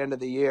Vegas at the end of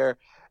the year,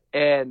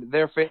 and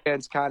their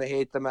fans kind of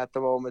hate them at the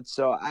moment.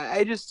 So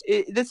this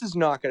is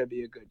not going to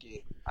be a good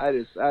game.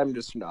 I'm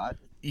just not.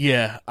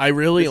 Yeah, I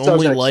really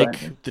only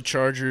like the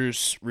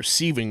Chargers'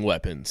 receiving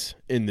weapons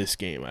in this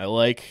game. I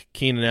like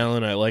Keenan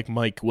Allen, I like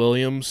Mike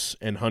Williams,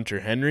 and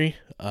Hunter Henry.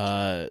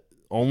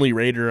 Only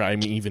Raider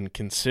I'm even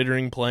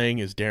considering playing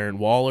is Darren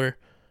Waller,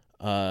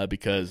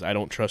 because I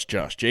don't trust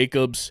Josh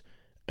Jacobs.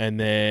 And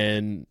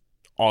then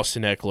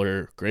Austin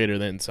Eckler greater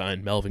than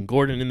signed Melvin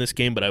Gordon in this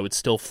game, but I would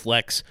still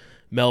flex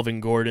Melvin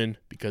Gordon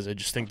because I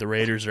just think the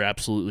Raiders are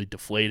absolutely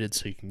deflated,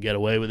 so you can get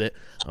away with it.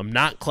 I'm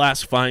not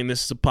classifying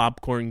this as a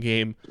popcorn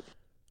game,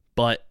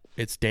 but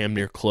it's damn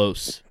near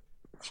close.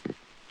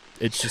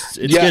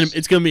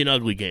 It's gonna be an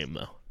ugly game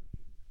though.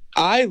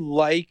 I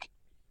like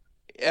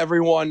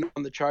everyone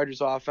on the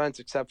Chargers offense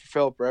except for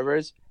Phillip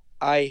Rivers.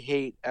 I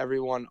hate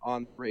everyone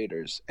on the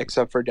Raiders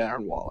except for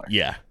Darren Waller.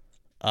 Yeah.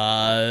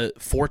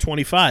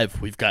 4:25.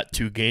 We've got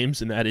two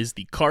games, and that is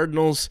the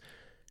Cardinals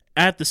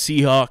at the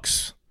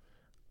Seahawks.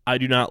 I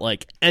do not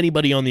like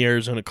anybody on the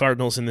Arizona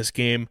Cardinals in this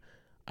game.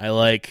 I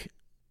like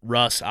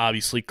Russ,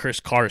 obviously, Chris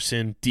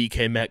Carson,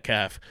 DK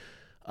Metcalf.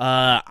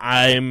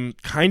 I'm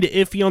kind of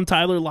iffy on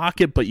Tyler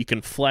Lockett, but you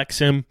can flex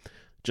him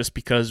just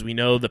because we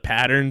know the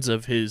patterns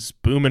of his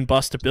boom and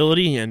bust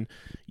ability, and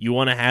you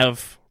want to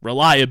have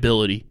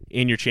reliability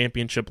in your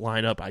championship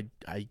lineup.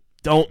 I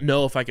don't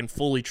know if I can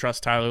fully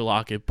trust Tyler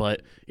Lockett,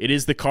 but it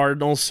is the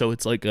Cardinals, so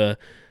it's like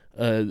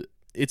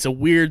it's a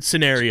weird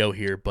scenario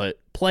here, but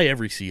play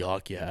every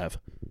Seahawk you have.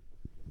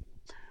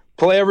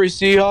 Play every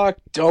Seahawk,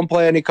 don't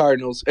play any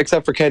Cardinals,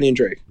 except for Kenyon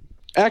Drake.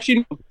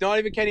 Actually, not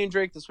even Kenyon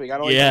Drake this week. I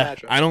don't like that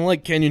matchup. I don't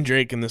like Kenyon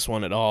Drake in this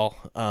one at all.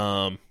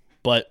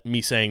 But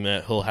me saying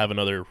that, he'll have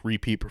another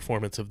repeat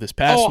performance of this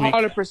past week.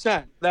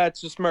 100%.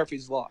 That's just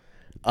Murphy's Law.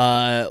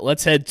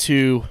 Let's head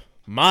to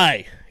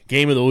my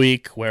game of the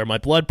week, where my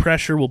blood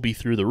pressure will be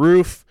through the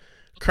roof,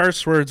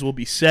 curse words will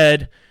be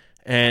said,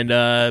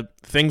 and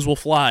things will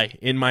fly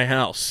in my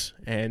house.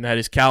 And that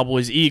is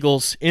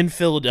Cowboys-Eagles in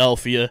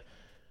Philadelphia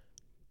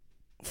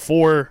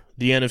for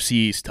the NFC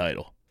East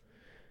title.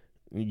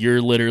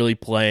 You're literally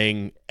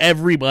playing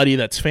everybody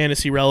that's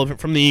fantasy relevant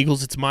from the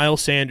Eagles. It's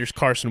Miles Sanders,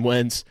 Carson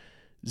Wentz,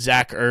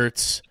 Zach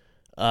Ertz.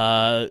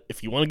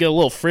 If you want to get a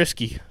little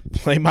frisky,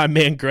 play my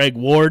man Greg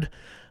Ward.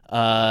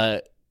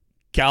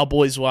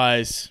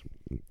 Cowboys-wise,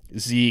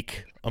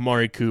 Zeke,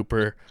 Amari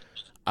Cooper.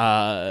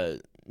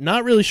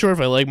 Not really sure if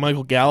I like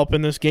Michael Gallup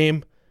in this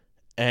game,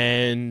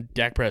 and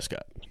Dak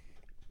Prescott.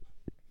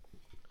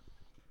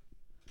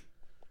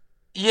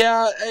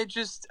 Yeah,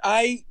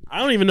 I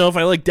don't even know if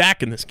I like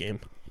Dak in this game.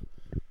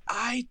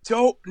 I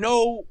don't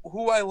know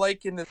who I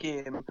like in this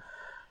game.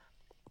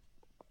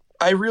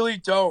 I really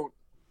don't,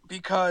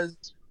 because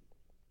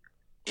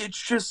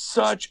it's just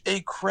such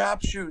a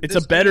crapshoot. It's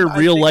a better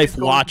real-life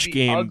watch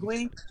game.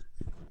 Ugly.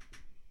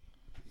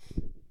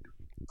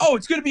 Oh,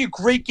 it's going to be a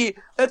great game.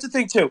 That's the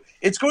thing, too.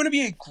 It's going to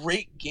be a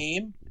great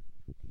game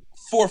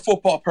for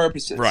football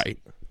purposes. Right.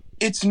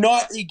 It's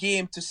not a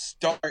game to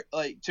start,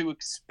 to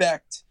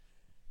expect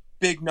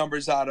big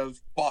numbers out of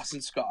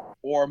Boston Scott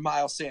or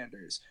Miles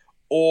Sanders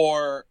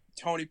or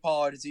Tony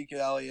Pollard,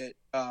 Ezekiel Elliott,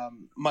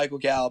 Michael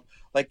Gallup.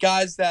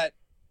 Guys that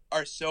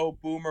are so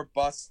boom or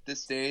bust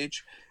this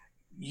stage,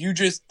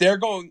 it's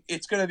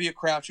going to be a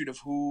crapshoot of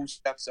who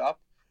steps up,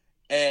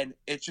 and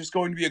it's just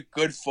going to be a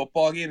good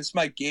football game. It's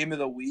my game of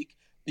the week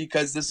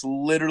because this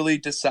literally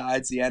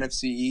decides the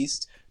NFC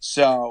East.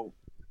 So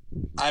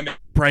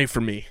pray for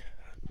me.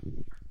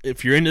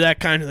 If you're into that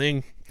kind of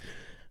thing,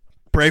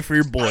 pray for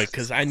your boy,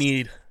 because I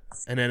need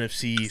an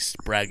NFC East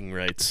bragging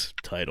rights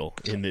title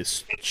in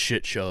this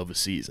shit show of a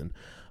season.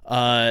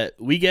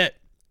 We get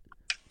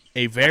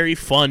a very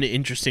fun,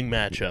 interesting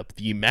matchup.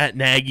 The Matt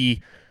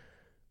Nagy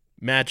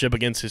matchup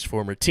against his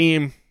former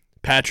team.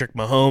 Patrick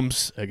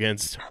Mahomes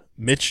against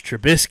Mitch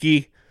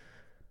Trubisky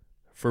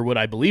for what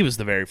I believe is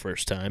the very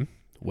first time,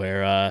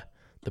 where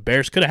the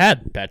Bears could have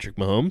had Patrick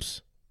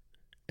Mahomes,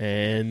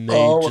 and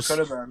they just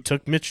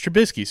took Mitch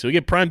Trubisky. So we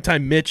get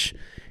primetime Mitch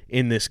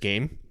in this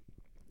game.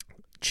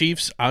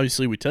 Chiefs,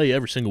 obviously, we tell you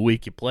every single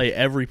week, you play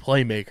every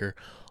playmaker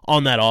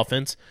on that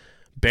offense.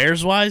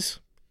 Bears-wise,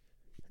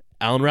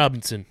 Allen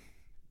Robinson.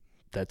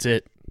 That's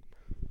it.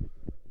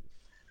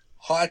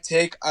 Hot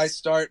take, I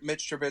start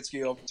Mitch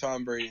Trubisky over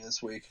Tom Brady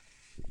this week.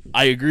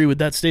 I agree with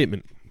that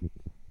statement.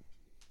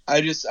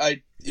 He's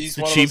It's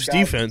the one of Chiefs' those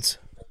guys. defense.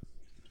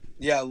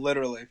 Yeah,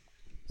 literally.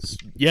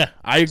 Yeah,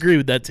 I agree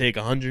with that take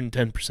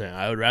 110%.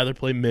 I would rather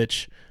play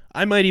Mitch.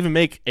 I might even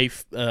make a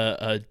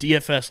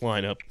DFS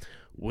lineup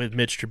with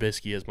Mitch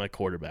Trubisky as my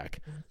quarterback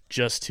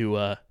just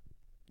to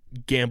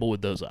gamble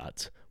with those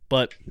odds.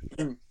 But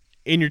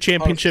in your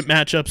championship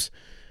matchups,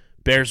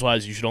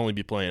 Bears-wise, you should only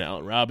be playing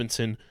Allen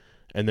Robinson.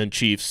 And then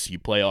Chiefs, you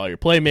play all your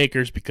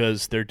playmakers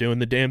because they're doing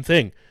the damn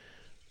thing.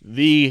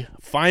 The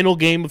final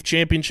game of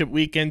championship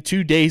weekend,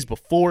 2 days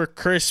before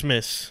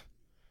Christmas.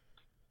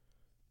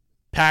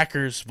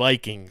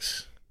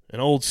 Packers-Vikings, an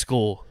old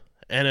school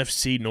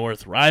NFC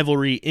North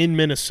rivalry in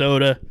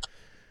Minnesota.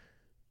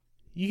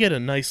 You get a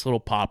nice little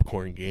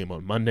popcorn game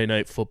on Monday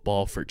Night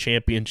Football for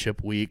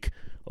championship week.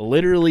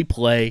 Literally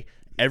play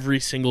every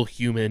single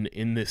human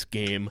in this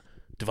game.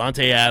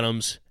 Devontae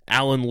Adams,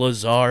 Alan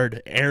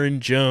Lazard, Aaron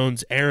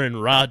Jones, Aaron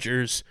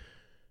Rodgers.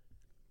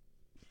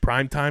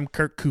 Primetime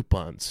Kirk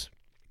coupons.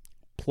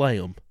 Play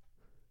them.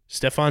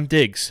 Stephon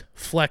Diggs,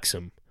 flex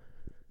him.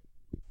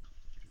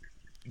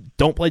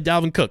 Don't play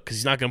Dalvin Cook because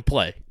he's not going to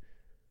play.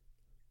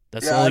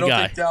 That's the only guy.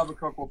 I don't think Dalvin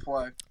Cook will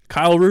play.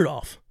 Kyle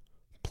Rudolph,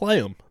 play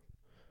him.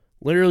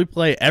 Literally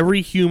play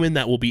every human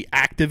that will be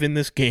active in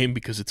this game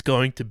because it's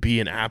going to be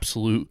an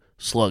absolute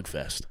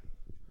slugfest.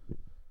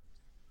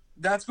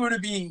 That's going to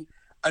be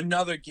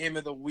another game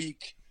of the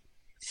week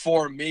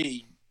for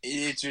me.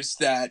 It's just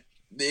that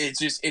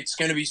it's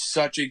going to be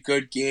such a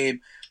good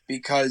game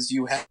because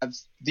you have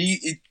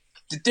the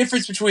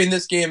difference between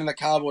this game and the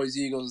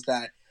Cowboys-Eagles is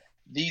that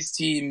these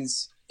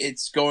teams,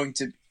 it's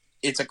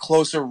a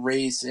closer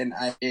race, and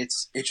it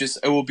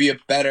will be a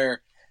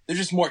better. There's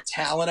just more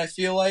talent. I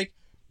feel like.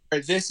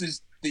 This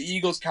is the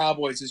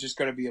Eagles-Cowboys is just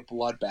going to be a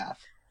bloodbath.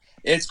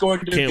 It's going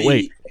to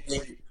be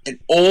an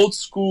old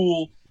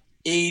school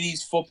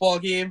 '80s football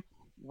game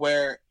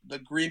where the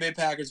Green Bay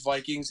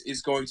Packers-Vikings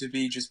is going to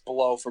be just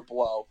blow for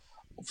blow,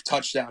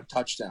 touchdown.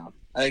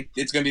 I think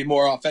it's going to be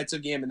more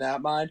offensive game in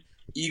that mind.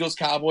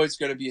 Eagles-Cowboys is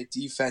going to be a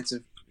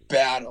defensive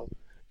battle.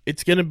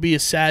 It's going to be a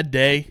sad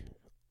day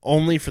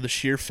only for the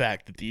sheer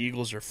fact that the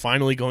Eagles are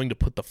finally going to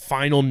put the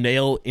final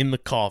nail in the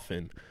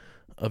coffin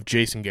of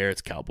Jason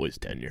Garrett's Cowboys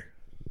tenure.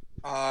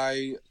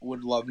 I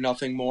would love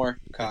nothing more,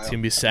 Kyle. It's going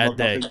to be a sad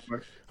day.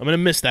 I'm going to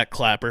miss that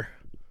clapper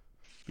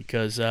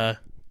because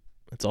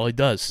that's all he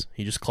does.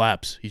 He just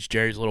claps. He's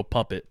Jerry's little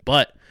puppet.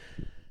 But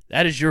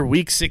that is your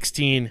Week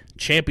 16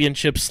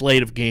 championship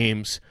slate of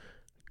games.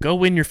 Go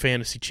win your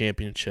fantasy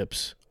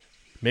championships.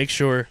 Make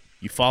sure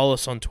you follow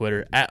us on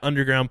Twitter at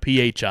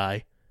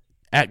UndergroundPHI,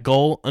 at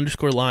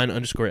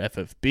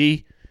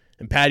goal_line_FFB.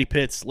 And Patty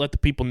Pitts, let the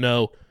people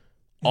know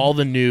all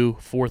the new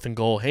 4th and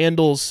goal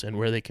handles and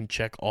where they can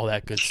check all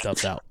that good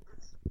stuff out.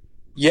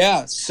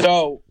 Yeah,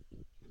 so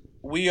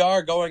we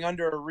are going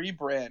under a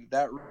rebrand.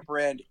 That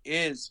rebrand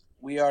is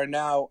we are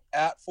now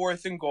at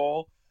 4th and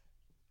goal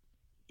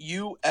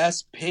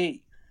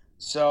USP.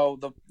 So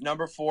the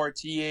number 4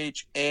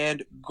 TH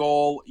and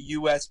goal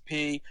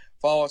USP.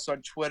 Follow us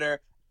on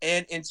Twitter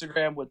and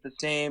Instagram with the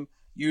same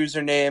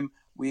username.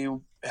 We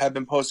have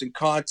been posting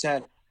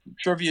content,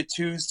 Trivia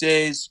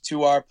Tuesdays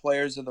to our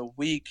players of the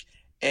week,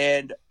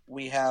 and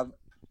we have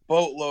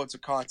boatloads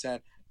of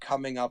content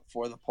coming up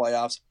for the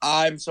playoffs.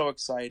 I'm so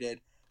excited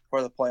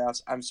for the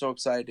playoffs. I'm so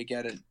excited to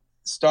get it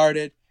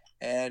started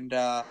and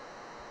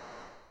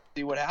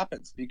see what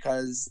happens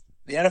because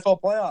the NFL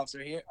playoffs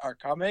are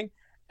coming,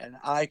 and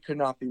I could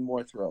not be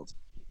more thrilled.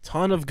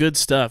 Ton of good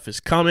stuff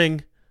is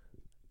coming.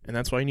 And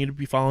that's why you need to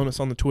be following us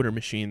on the Twitter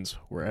machines.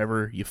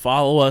 Wherever you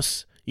follow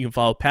us, you can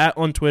follow Pat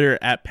on Twitter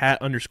at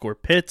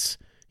Pat_Pitts.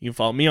 You can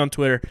follow me on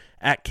Twitter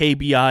at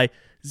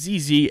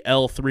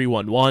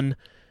KBIZZL311.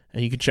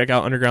 And you can check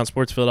out Underground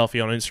Sports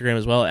Philadelphia on Instagram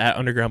as well at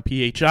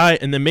UndergroundPHI.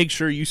 And then make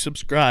sure you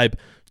subscribe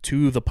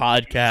to the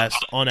podcast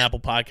on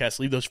Apple Podcasts.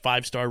 Leave those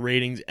 5-star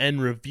ratings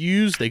and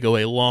reviews. They go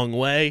a long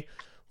way.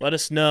 Let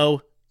us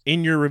know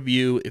in your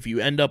review if you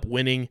end up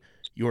winning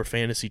your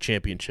fantasy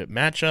championship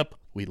matchup.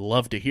 We'd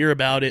love to hear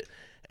about it.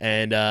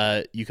 And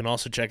you can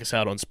also check us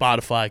out on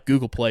Spotify,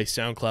 Google Play,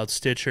 SoundCloud,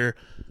 Stitcher,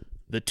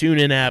 the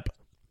TuneIn app,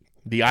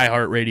 the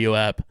iHeartRadio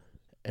app,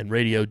 and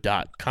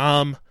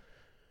radio.com.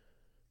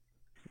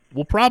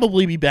 We'll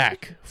probably be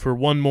back for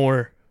one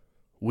more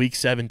Week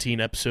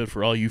 17 episode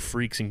for all you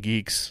freaks and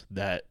geeks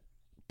that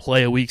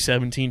play a Week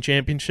 17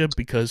 championship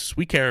because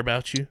we care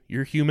about you.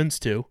 You're humans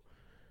too.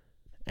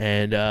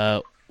 And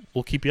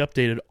we'll keep you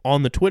updated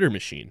on the Twitter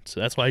machine. So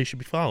that's why you should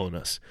be following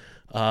us.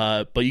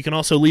 But you can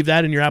also leave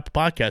that in your Apple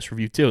Podcast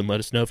review, too, and let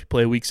us know if you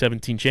play a Week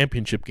 17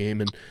 championship game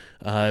and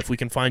if we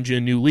can find you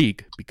a new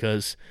league,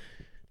 because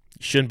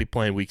you shouldn't be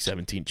playing Week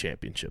 17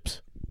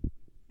 championships.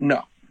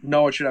 No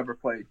one should ever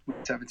play Week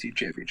 17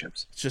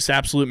 championships. It's just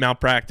absolute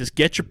malpractice.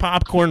 Get your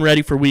popcorn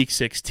ready for Week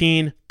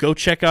 16. Go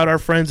check out our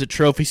friends at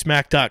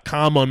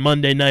TrophySmack.com on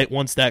Monday night.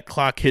 Once that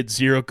clock hits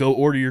 0, go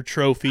order your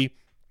trophy.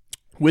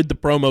 with the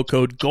promo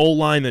code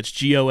GOALLINE. That's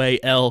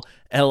GOALLINE.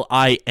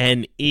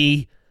 And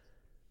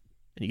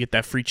you get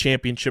that free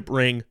championship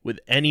ring with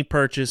any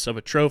purchase of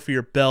a trophy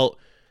or belt,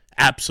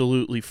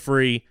 absolutely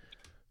free.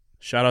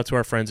 Shout out to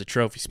our friends at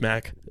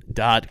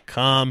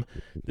TrophySmack.com.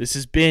 This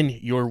has been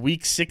your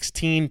Week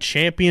 16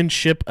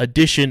 championship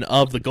edition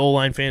of the Goal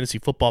Line Fantasy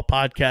Football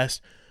Podcast.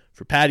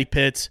 For Patty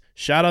Pitts,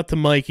 shout out to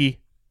Mikey.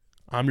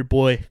 I'm your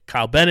boy,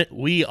 Kyle Bennett.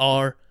 We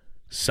are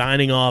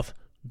signing off.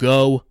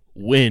 Go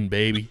win,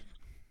 baby.